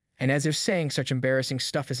cringy. And as if saying such embarrassing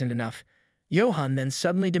stuff isn't enough, Yohan then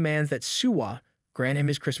suddenly demands that Soohwa grant him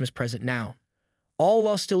his Christmas present now, all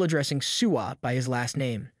while still addressing Soohwa by his last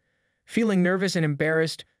name. Feeling nervous and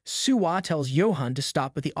embarrassed, Soohwa tells Yohan to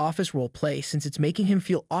stop with the office role play since it's making him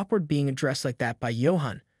feel awkward being addressed like that by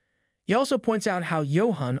Yohan. He also points out how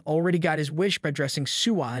Yohan already got his wish by dressing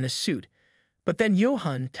Soohwa in a suit, but then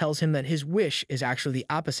Yohan tells him that his wish is actually the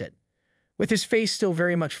opposite. With his face still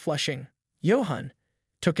very much flushing, Yohan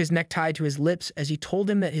took his necktie to his lips as he told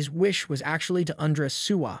him that his wish was actually to undress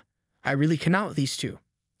Soohwa. I really cannot with these two.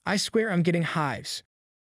 I swear I'm getting hives.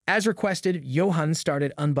 As requested, Yohan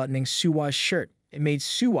started unbuttoning Soohwa's shirt. It made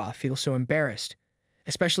Soohwa feel so embarrassed,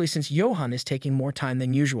 especially since Yohan is taking more time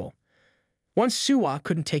than usual. Once Soohwa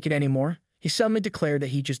couldn't take it anymore, he suddenly declared that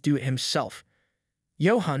he'd just do it himself.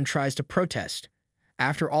 Yohan tries to protest.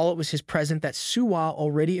 After all, it was his present that Soohwa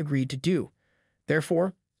already agreed to do.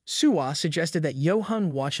 Therefore, Soohwa suggested that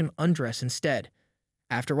Yohan watch him undress instead.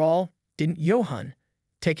 After all, didn't Yohan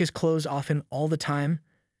take his clothes off him all the time?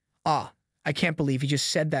 Ah, I can't believe he just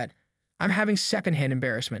said that. I'm having secondhand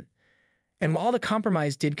embarrassment. And while the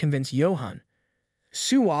compromise did convince Yohan,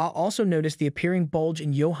 Soohwa also noticed the appearing bulge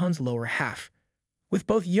in Yohan's lower half. With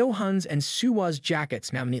both Yohan's and Soohwa's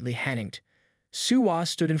jackets now neatly hanged, Soohwa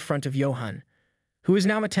stood in front of Yohan. who is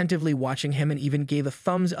now attentively watching him and even gave a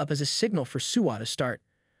thumbs up as a signal for Soohwa to start.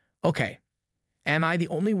 Okay, am I the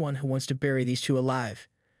only one who wants to bury these two alive?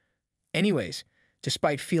 Anyways,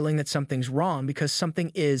 despite feeling that something's wrong because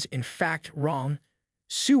something is, in fact, wrong,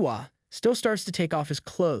 Soohwa still starts to take off his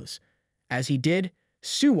clothes. As he did,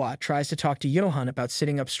 Soohwa tries to talk to Yohan about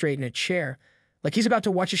sitting up straight in a chair, like he's about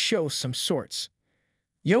to watch a show of some sorts.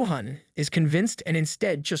 Yohan is convinced and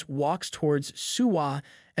instead just walks towards Soohwa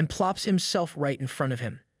and plops himself right in front of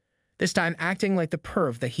him, this time acting like the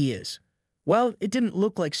perv that he is. Well, it didn't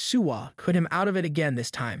look like Soohwa could him out of it again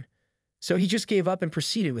this time, so he just gave up and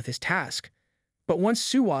proceeded with his task. But once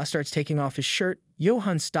Soohwa starts taking off his shirt,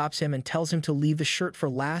 Yohan stops him and tells him to leave the shirt for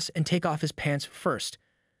last and take off his pants first.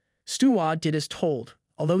 Soohwa did as told,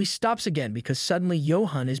 although he stops again because suddenly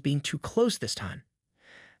Yohan is being too close this time.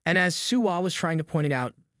 And as Soohwa was trying to point it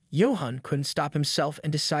out, Yohan couldn't stop himself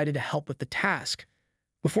and decided to help with the task.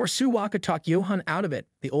 Before Soohwa could talk Yohan out of it,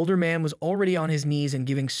 the older man was already on his knees and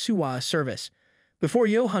giving Soohwa a service. Before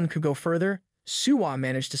Yohan could go further, Soohwa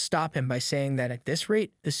managed to stop him by saying that at this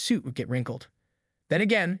rate, the suit would get wrinkled. Then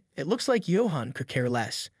again, it looks like Yohan could care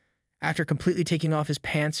less. After completely taking off his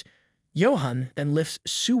pants, Yohan then lifts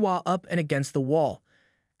Soohwa up and against the wall,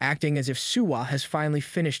 acting as if Soohwa has finally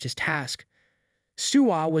finished his task.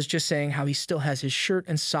 Soohwa was just saying how he still has his shirt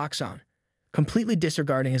and socks on, completely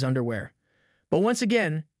disregarding his underwear. But once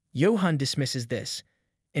again, Yohan dismisses this.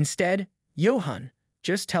 Instead, Yohan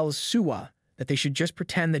just tells Soohwa that they should just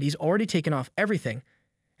pretend that he's already taken off everything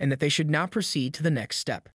and that they should now proceed to the next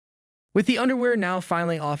step. With the underwear now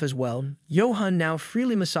finally off as well, Yohan now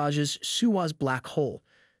freely massages Soohwa's black hole.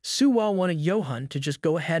 Soohwa wanted Yohan to just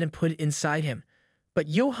go ahead and put it inside him, but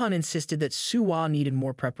Yohan insisted that Soohwa needed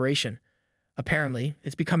more preparation. Apparently,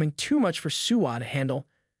 it's becoming too much for Soohwa to handle,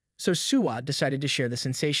 so Soohwa decided to share the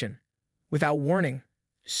sensation. Without warning,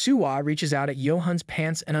 Soohwa reaches out at Yohan's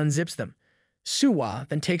pants and unzips them. Soohwa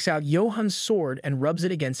then takes out Yohan's sword and rubs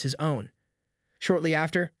it against his own. Shortly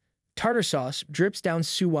after, tartar sauce drips down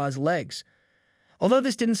Soohwa's legs. Although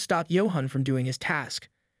this didn't stop Yohan from doing his task.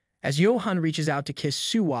 As Yohan reaches out to kiss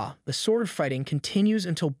Soohwa, the sword fighting continues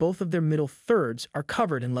until both of their middle thirds are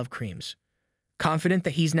covered in love creams. Confident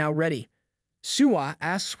that he's now ready, Soohwa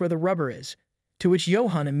asks where the rubber is, to which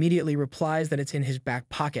Yohan immediately replies that it's in his back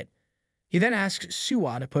pocket. He then asks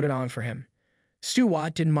Soohwa to put it on for him.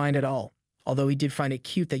 Soohwa didn't mind at all, although he did find it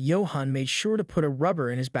cute that Yohan made sure to put a rubber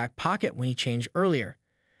in his back pocket when he changed earlier.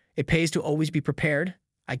 It pays to always be prepared,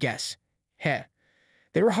 I guess. Heh.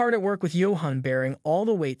 They were hard at work with Yohan bearing all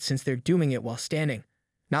the weight since they're doing it while standing.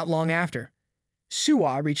 Not long after,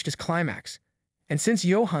 Soohwa reached his climax, and since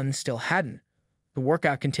Yohan still hadn't, the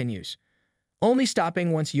workout continues, only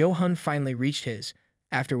stopping once Yohan finally reached his,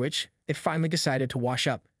 after which they finally decided to wash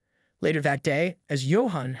up. Later that day, as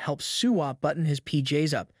Yohan helps Soohwa button his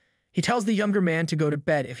PJs up, he tells the younger man to go to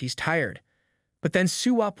bed if he's tired. But then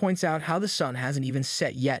Soohwa points out how the sun hasn't even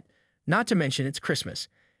set yet, not to mention it's Christmas.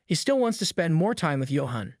 He still wants to spend more time with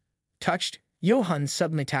Yohan. Touched, Yohan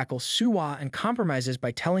suddenly tackles Soohwa and compromises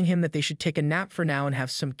by telling him that they should take a nap for now and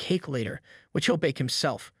have some cake later, which he'll bake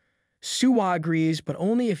himself. Soohwa agrees, but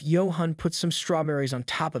only if Yohan puts some strawberries on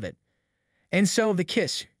top of it. And so, the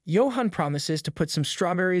kiss, Yohan promises to put some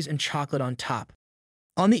strawberries and chocolate on top.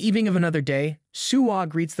 On the evening of another day, Soohwa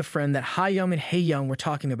greets the friend that Ha-young and Hae-young were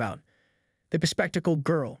talking about. The bespectacled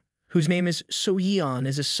girl, whose name is Soohwa,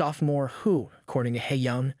 is a sophomore who, according to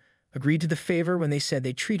Hae-young, agreed to the favor when they said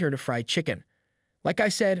they'd treat her to fried chicken. Like I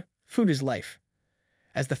said, food is life.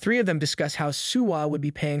 As the three of them discuss how Soohwa would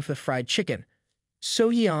be paying for the fried chicken,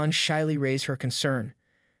 Soohwa shyly raised her concern.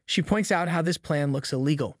 She points out how this plan looks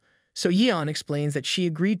illegal. Soohwa explains that she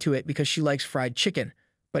agreed to it because she likes fried chicken,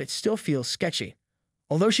 but it still feels sketchy.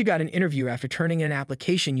 Although she got an interview after turning in an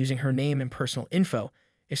application using her name and personal info,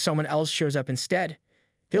 if someone else shows up instead,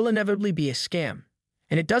 it'll inevitably be a scam.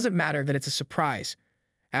 And it doesn't matter that it's a surprise.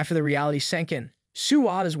 After the reality sank in,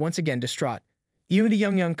 Soohwa is once again distraught. Even the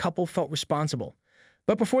young couple felt responsible.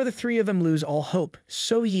 But before the three of them lose all hope,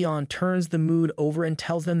 Soohwa turns the mood over and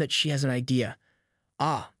tells them that she has an idea.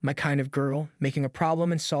 Ah, my kind of girl, making a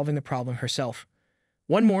problem and solving the problem herself.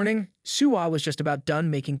 One morning, Soohwa was just about done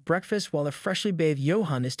making breakfast while the freshly bathed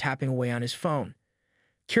Yohan is tapping away on his phone.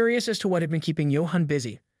 Curious as to what had been keeping Yohan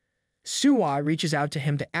busy, Soohwa reaches out to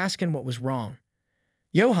him to ask him what was wrong.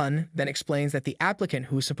 Yohan then explains that the applicant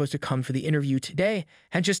who was supposed to come for the interview today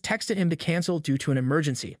had just texted him to cancel due to an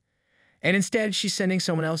emergency, and instead she's sending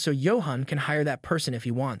someone else so Yohan can hire that person if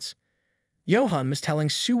he wants. Yohan was telling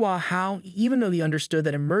Soohwa how, even though he understood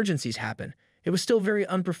that emergencies happen, it was still very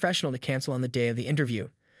unprofessional to cancel on the day of the interview,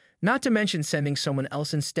 not to mention sending someone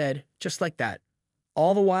else instead, just like that.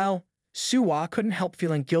 All the while, Soohwa couldn't help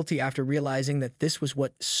feeling guilty after realizing that this was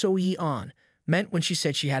what Yohan meant when she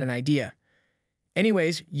said she had an idea.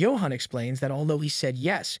 Anyways, Yohan explains that although he said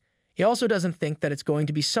yes, he also doesn't think that it's going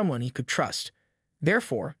to be someone he could trust.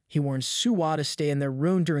 Therefore, he warns Soohwa to stay in their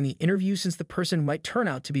room during the interview since the person might turn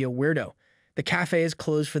out to be a weirdo. The cafe is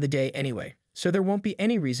closed for the day anyway, so there won't be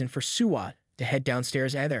any reason for Soohwa to head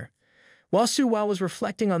downstairs either. While Soohwa was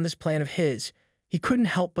reflecting on this plan of his, he couldn't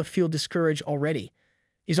help but feel discouraged already.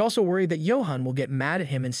 He's also worried that Yohan will get mad at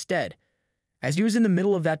him instead. As he was in the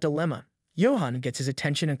middle of that dilemma, Yohan gets his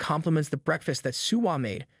attention and compliments the breakfast that Soohwa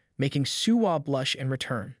made, making Soohwa blush in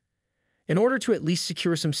return. In order to at least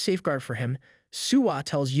secure some safeguard for him, Soohwa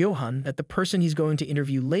tells Yohan that the person he's going to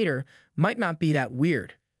interview later might not be that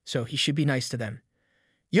weird, so he should be nice to them.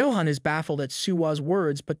 Yohan is baffled at Soohwa's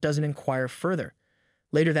words but doesn't inquire further.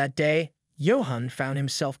 Later that day, Yohan found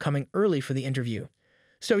himself coming early for the interview,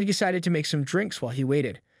 so he decided to make some drinks while he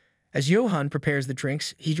waited. As Yohan prepares the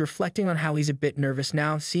drinks, he's reflecting on how he's a bit nervous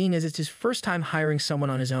now, seeing as it's his first time hiring someone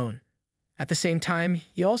on his own. At the same time,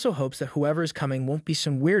 he also hopes that whoever is coming won't be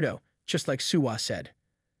some weirdo, just like Soohwa said.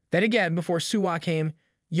 Then again, before Soohwa came,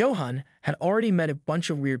 Yohan had already met a bunch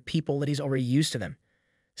of weird people that he's already used to them.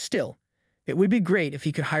 Still, it would be great if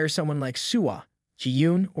he could hire someone like Soohwa,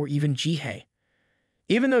 Ji-yoon, or even Ji-hae.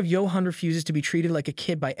 Even though Yohan refuses to be treated like a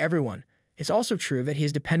kid by everyone, it's also true that he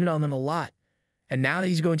is dependent on them a lot. And now that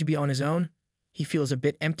he's going to be on his own, he feels a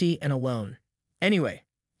bit empty and alone. Anyway,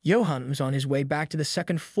 Yohan was on his way back to the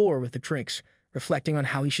second floor with the drinks, reflecting on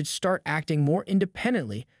how he should start acting more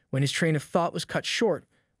independently when his train of thought was cut short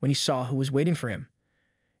when he saw who was waiting for him.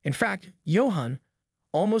 In fact, Yohan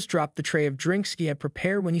almost dropped the tray of drinks he had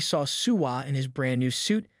prepared when he saw Soohwa in his brand new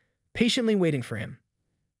suit, patiently waiting for him.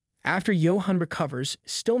 After Yohan recovers,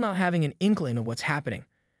 still not having an inkling of what's happening,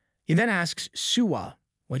 he then asks Soohwa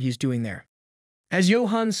what he's doing there. As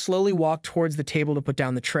Yohan slowly walked towards the table to put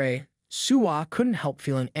down the tray, Soohwa couldn't help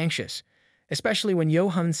feeling anxious, especially when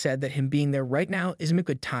Yohan said that him being there right now isn't a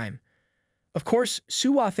good time. Of course,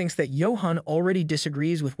 Soohwa thinks that Yohan already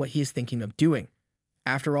disagrees with what he is thinking of doing.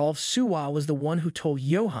 After all, Soohwa was the one who told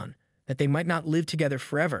Yohan that they might not live together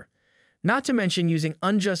forever, not to mention using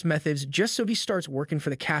unjust methods just so he starts working for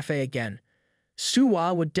the cafe again.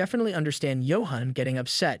 Soohwa would definitely understand Yohan getting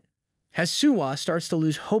upset, as Soohwa starts to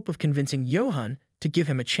lose hope of convincing Yohan to give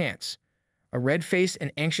him a chance. A red-faced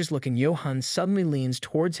and anxious-looking Yohan suddenly leans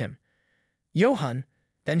towards him. Yohan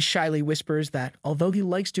then shyly whispers that although he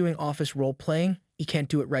likes doing office role-playing, he can't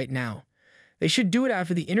do it right now. They should do it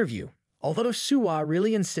after the interview. Although Soohwa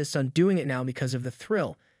really insists on doing it now because of the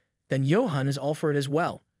thrill, then Yohan is all for it as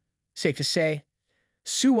well. Safe to say,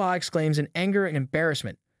 Soohwa exclaims in anger and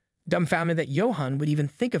embarrassment, dumbfounded that Yohan would even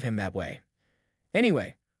think of him that way.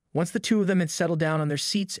 Anyway, once the two of them had settled down on their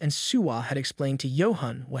seats and Soohwa had explained to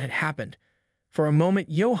Yohan what had happened, for a moment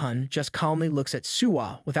Yohan just calmly looks at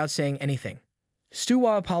Soohwa without saying anything.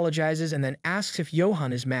 Soohwa apologizes and then asks if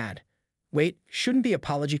Yohan is mad. Wait, shouldn't the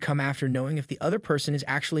apology come after knowing if the other person is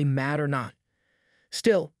actually mad or not?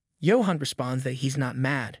 Still, Yohan responds that he's not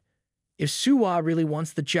mad. If Soohwa really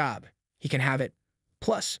wants the job, he can have it.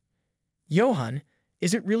 Plus, Yohan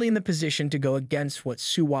isn't really in the position to go against what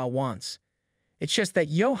Soohwa wants. It's just that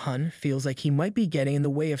Yohan feels like he might be getting in the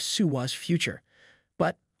way of Soohwa's future.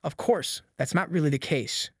 But, of course, that's not really the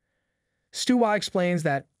case. Soohwa explains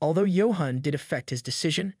that although Yohan did affect his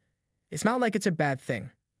decision, it's not like it's a bad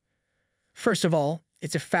thing. First of all,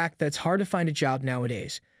 it's a fact that it's hard to find a job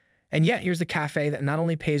nowadays, and yet here's the cafe that not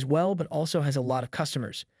only pays well but also has a lot of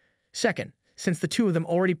customers. Second, since the two of them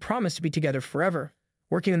already promised to be together forever,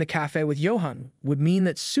 working in the cafe with Yohan would mean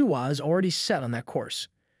that Soohwa is already set on that course.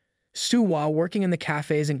 Soohwa working in the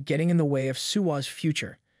cafe isn't getting in the way of Soohwa's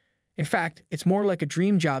future. In fact, it's more like a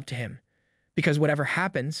dream job to him, because whatever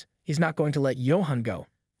happens, he's not going to let Yohan go,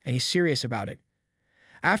 and he's serious about it.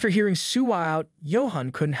 After hearing Soohwa out,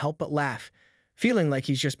 Yohan couldn't help but laugh, feeling like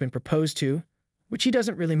he's just been proposed to, which he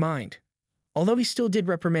doesn't really mind, although he still did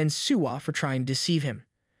reprimand Soohwa for trying to deceive him.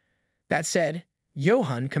 That said,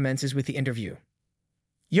 Yohan commences with the interview.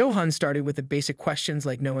 Yohan started with the basic questions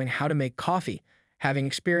like knowing how to make coffee, having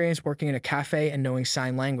experience working in a cafe, and knowing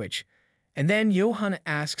sign language. And then Yohan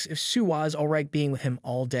asks if Soohwa is alright being with him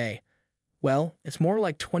all day. Well, it's more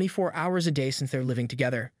like 24 hours a day since they're living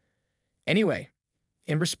together. Anyway,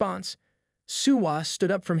 in response, Soohwa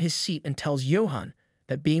stood up from his seat and tells Yohan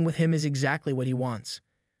that being with him is exactly what he wants.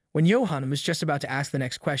 When Yohan was just about to ask the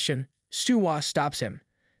next question, Soohwa stops him,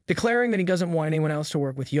 declaring that he doesn't want anyone else to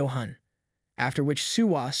work with Yohan, after which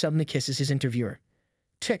Soohwa suddenly kisses his interviewer.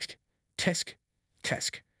 Tisk, tisk,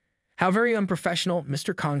 tisk. How very unprofessional,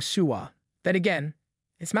 Mr. Kong Soohwa. Then again,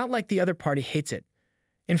 it's not like the other party hates it.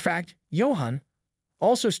 In fact, Yohan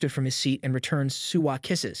also stood from his seat and returned Soohwa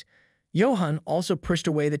kisses. Yohan also pushed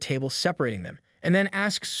away the table separating them, and then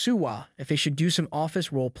asked Soohwa if they should do some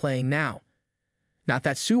office role-playing now. Not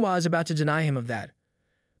that Soohwa is about to deny him of that,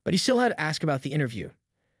 but he still had to ask about the interview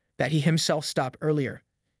that he himself stopped earlier.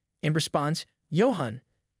 In response, Yohan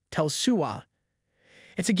tells Soohwa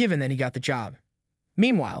it's a given that he got the job.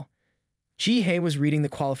 Meanwhile, Ji-hae was reading the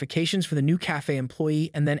qualifications for the new cafe employee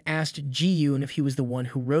and then asked Ji-yoon if he was the one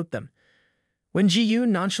who wrote them. When Ji-yoon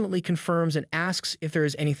nonchalantly confirms and asks if there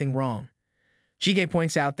is anything wrong, Ji-hae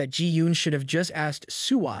points out that Ji-yoon should have just asked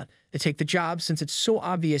Soohwa to take the job since it's so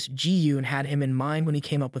obvious Ji-yoon had him in mind when he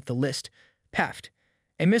came up with the list. Peft.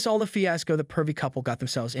 And miss all the fiasco the pervy couple got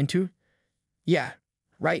themselves into? Yeah,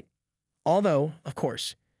 right. Although, of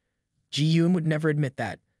course, Ji-yoon would never admit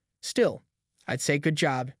that. Still, I'd say good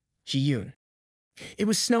job, Ji-yoon. It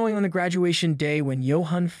was snowing on the graduation day when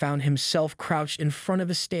Yohan found himself crouched in front of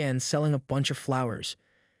a stand selling a bunch of flowers.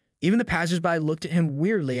 Even the passersby looked at him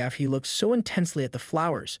weirdly after he looked so intensely at the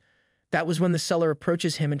flowers. That was when the seller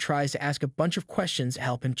approaches him and tries to ask a bunch of questions to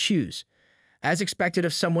help him choose. As expected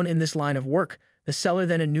of someone in this line of work, the seller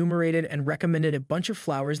then enumerated and recommended a bunch of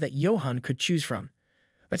flowers that Yohan could choose from.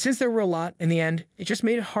 But since there were a lot, in the end, it just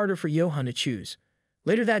made it harder for Yohan to choose.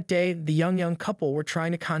 Later that day, the young couple were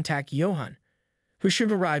trying to contact Yohan, who should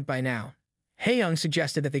have arrived by now. Hae-young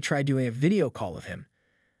suggested that they try doing a video call of him,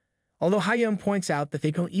 although Hae-young points out that they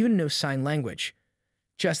don't even know sign language.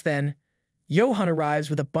 Just then, Yohan arrives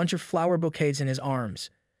with a bunch of flower bouquets in his arms.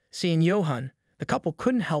 Seeing Yohan, the couple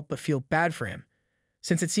couldn't help but feel bad for him,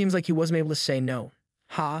 since it seems like he wasn't able to say no.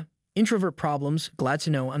 Ha, introvert problems, glad to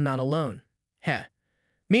know I'm not alone. Heh.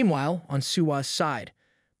 Meanwhile, on Soohwa's side,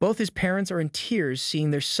 both his parents are in tears seeing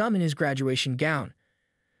their son in his graduation gown.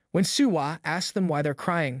 When Soohwa asks them why they're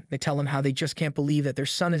crying, they tell him how they just can't believe that their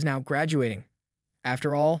son is now graduating.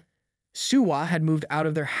 After all, Soohwa had moved out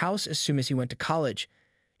of their house as soon as he went to college.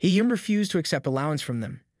 He even refused to accept allowance from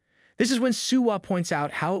them. This is when Soohwa points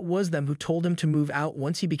out how it was them who told him to move out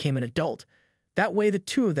once he became an adult. That way the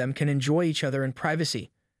two of them can enjoy each other in privacy.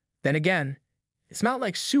 Then again, it's not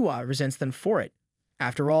like Soohwa resents them for it.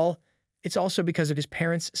 After all, it's also because of his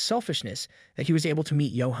parents' selfishness that he was able to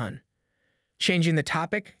meet Yohan. Changing the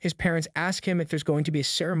topic, his parents ask him if there's going to be a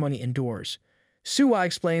ceremony indoors. Soohwa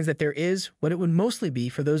explains that there is, what it would mostly be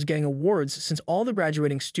for those getting awards since all the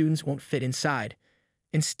graduating students won't fit inside.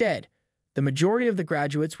 Instead, the majority of the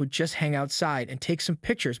graduates would just hang outside and take some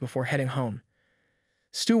pictures before heading home.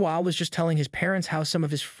 Soohwa was just telling his parents how some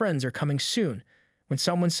of his friends are coming soon, when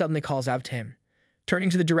someone suddenly calls out to him.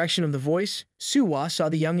 Turning to the direction of the voice, Soohwa saw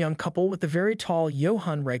the young couple with the very tall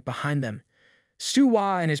Yohan right behind them.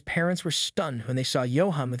 Soohwa and his parents were stunned when they saw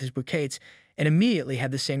Yohan with his bouquets and immediately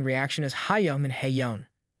had the same reaction as Hae-young and Hae-young.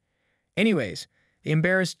 Anyways, the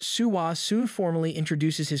embarrassed Soohwa soon formally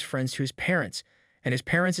introduces his friends to his parents, and his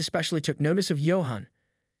parents especially took notice of Yohan,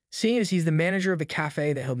 seeing as he's the manager of the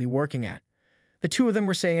cafe that he'll be working at. The two of them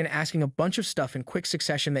were saying and asking a bunch of stuff in quick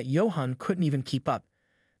succession that Yohan couldn't even keep up.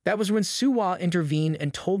 That was when Soohwa intervened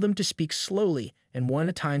and told them to speak slowly and one at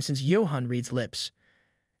a time since Yohan reads lips.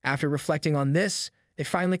 After reflecting on this, they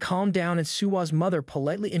finally calmed down and Soohwa's mother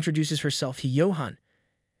politely introduces herself to Yohan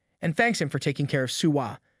and thanks him for taking care of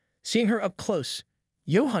Soohwa. Seeing her up close,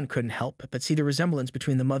 Yohan couldn't help but see the resemblance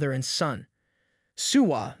between the mother and son.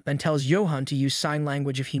 Soohwa then tells Yohan to use sign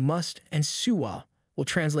language if he must, and Soohwa will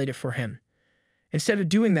translate it for him. Instead of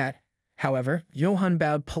doing that, however, Yohan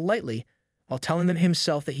bowed politely while telling them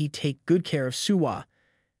himself that he'd take good care of Soohwa.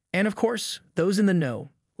 And of course, those in the know,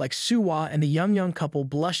 like Soohwa and the young couple,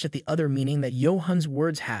 blushed at the other meaning that Yohan's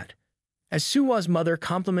words had. As Soohwa's mother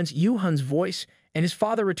compliments Yohan's voice and his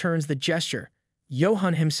father returns the gesture,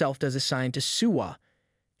 Yohan himself does a sign to Soohwa,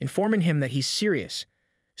 informing him that he's serious.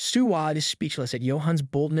 Soohwa is speechless at Yohan's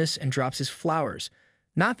boldness and drops his flowers.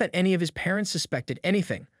 Not that any of his parents suspected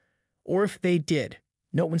anything, or if they did,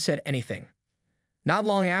 no one said anything. Not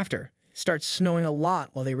long after, it starts snowing a lot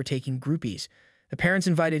while they were taking groupies. The parents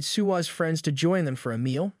invited Soohwa's friends to join them for a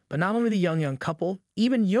meal, but not only the young couple,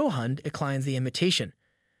 even Yohan declines the invitation.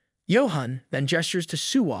 Yohan then gestures to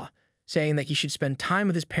Soohwa, saying that he should spend time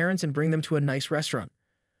with his parents and bring them to a nice restaurant.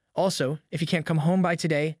 Also, if he can't come home by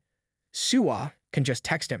today, Soohwa can just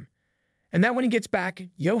text him, and that when he gets back,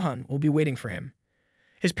 Yohan will be waiting for him.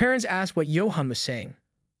 His parents asked what Yohan was saying,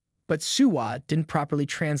 but Soohwa didn't properly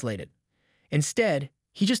translate it. Instead,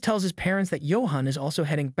 he just tells his parents that Yohan is also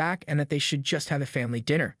heading back and that they should just have a family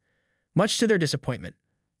dinner, much to their disappointment.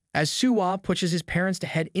 As Soohwa pushes his parents to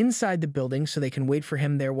head inside the building so they can wait for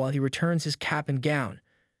him there while he returns his cap and gown,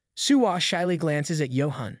 Soohwa shyly glances at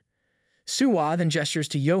Yohan. Soohwa then gestures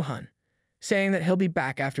to Yohan, saying that he'll be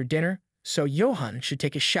back after dinner, so Yohan should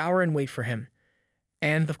take a shower and wait for him.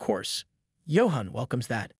 And, of course, Yohan welcomes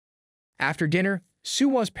that. After dinner,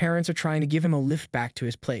 Soohwa's parents are trying to give him a lift back to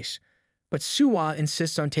his place, but Soohwa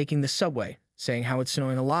insists on taking the subway, saying how it's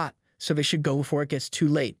snowing a lot, so they should go before it gets too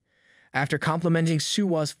late. After complimenting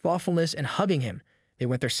Soohwa's thoughtfulness and hugging him, they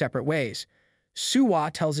went their separate ways.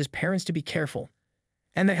 Soohwa tells his parents to be careful,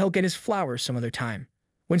 and that he'll get his flowers some other time.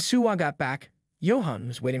 When Soohwa got back, Yohan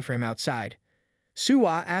was waiting for him outside.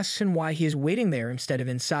 Soohwa asks him why he is waiting there instead of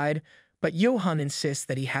inside, but Yohan insists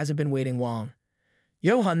that he hasn't been waiting long.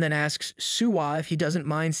 Yohan then asks Soohwa if he doesn't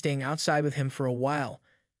mind staying outside with him for a while,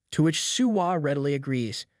 to which Soohwa readily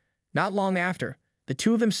agrees. Not long after, the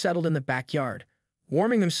two of them settled in the backyard,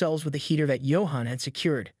 warming themselves with the heater that Yohan had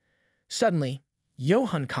secured. Suddenly,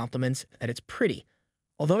 Yohan compliments that it's pretty.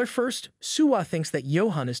 Although at first, Soohwa thinks that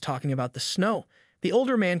Yohan is talking about the snow, the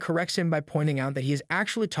older man corrects him by pointing out that he is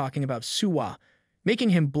actually talking about Soohwa, making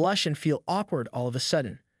him blush and feel awkward all of a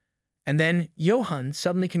sudden. And then Yohan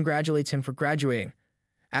suddenly congratulates him for graduating,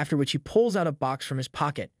 after which he pulls out a box from his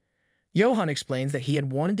pocket. Yohan explains that he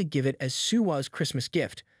had wanted to give it as Soohwa's Christmas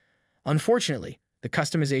gift. Unfortunately, the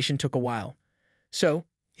customization took a while, so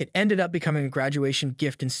it ended up becoming a graduation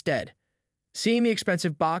gift instead. Seeing the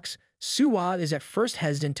expensive box, Soohwa is at first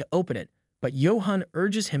hesitant to open it, but Yohan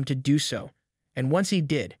urges him to do so, and once he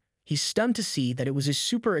did, he's stunned to see that it was a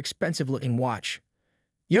super expensive-looking watch.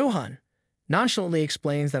 Yohan nonchalantly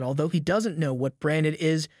explains that although he doesn't know what brand it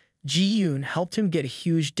is, Ji-yoon helped him get a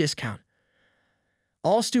huge discount.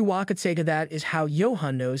 All Soohwa could say to that is how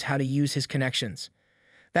Yohan knows how to use his connections.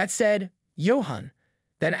 That said, Yohan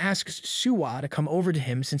then asks Soohwa to come over to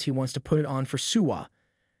him since he wants to put it on for Soohwa.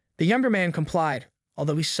 The younger man complied,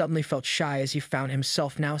 although he suddenly felt shy as he found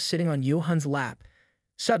himself now sitting on Yohan's lap.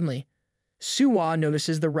 Suddenly, Soohwa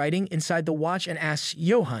notices the writing inside the watch and asks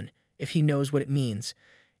Yohan if he knows what it means,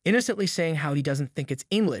 innocently saying how he doesn't think it's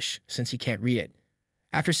English since he can't read it.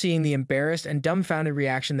 After seeing the embarrassed and dumbfounded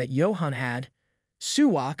reaction that Yohan had,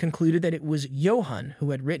 Soohwa concluded that it was Yohan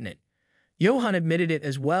who had written it. Yohan admitted it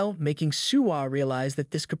as well, making Soohwa realize that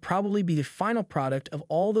this could probably be the final product of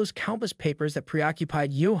all those countless papers that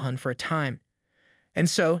preoccupied Yohan for a time. And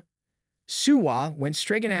so, Soohwa went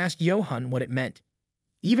straight and asked Yohan what it meant,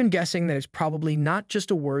 even guessing that it's probably not just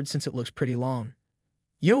a word since it looks pretty long.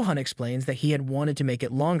 Yohan explains that he had wanted to make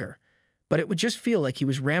it longer, but it would just feel like he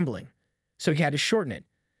was rambling, so he had to shorten it,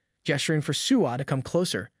 gesturing for Soohwa to come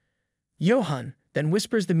closer. Yohan then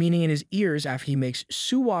whispers the meaning in his ears after he makes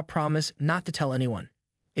Soohwa promise not to tell anyone.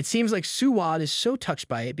 It seems like Soohwa is so touched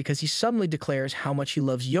by it because he suddenly declares how much he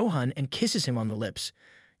loves Yohan and kisses him on the lips.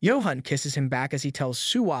 Yohan kisses him back as he tells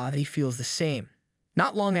Soohwa that he feels the same.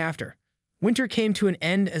 Not long after, winter came to an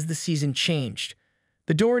end as the season changed.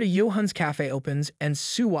 The door to Yohan's cafe opens and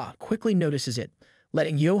Soohwa quickly notices it,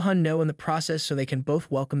 letting Yohan know in the process so they can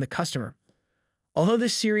both welcome the customer. Although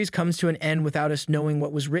this series comes to an end without us knowing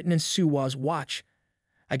what was written in Soohwa's watch,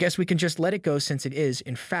 I guess we can just let it go since it is,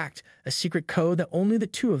 in fact, a secret code that only the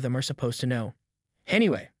two of them are supposed to know.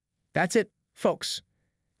 Anyway, that's it, folks.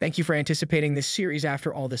 Thank you for anticipating this series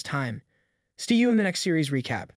after all this time. See you in the next series recap.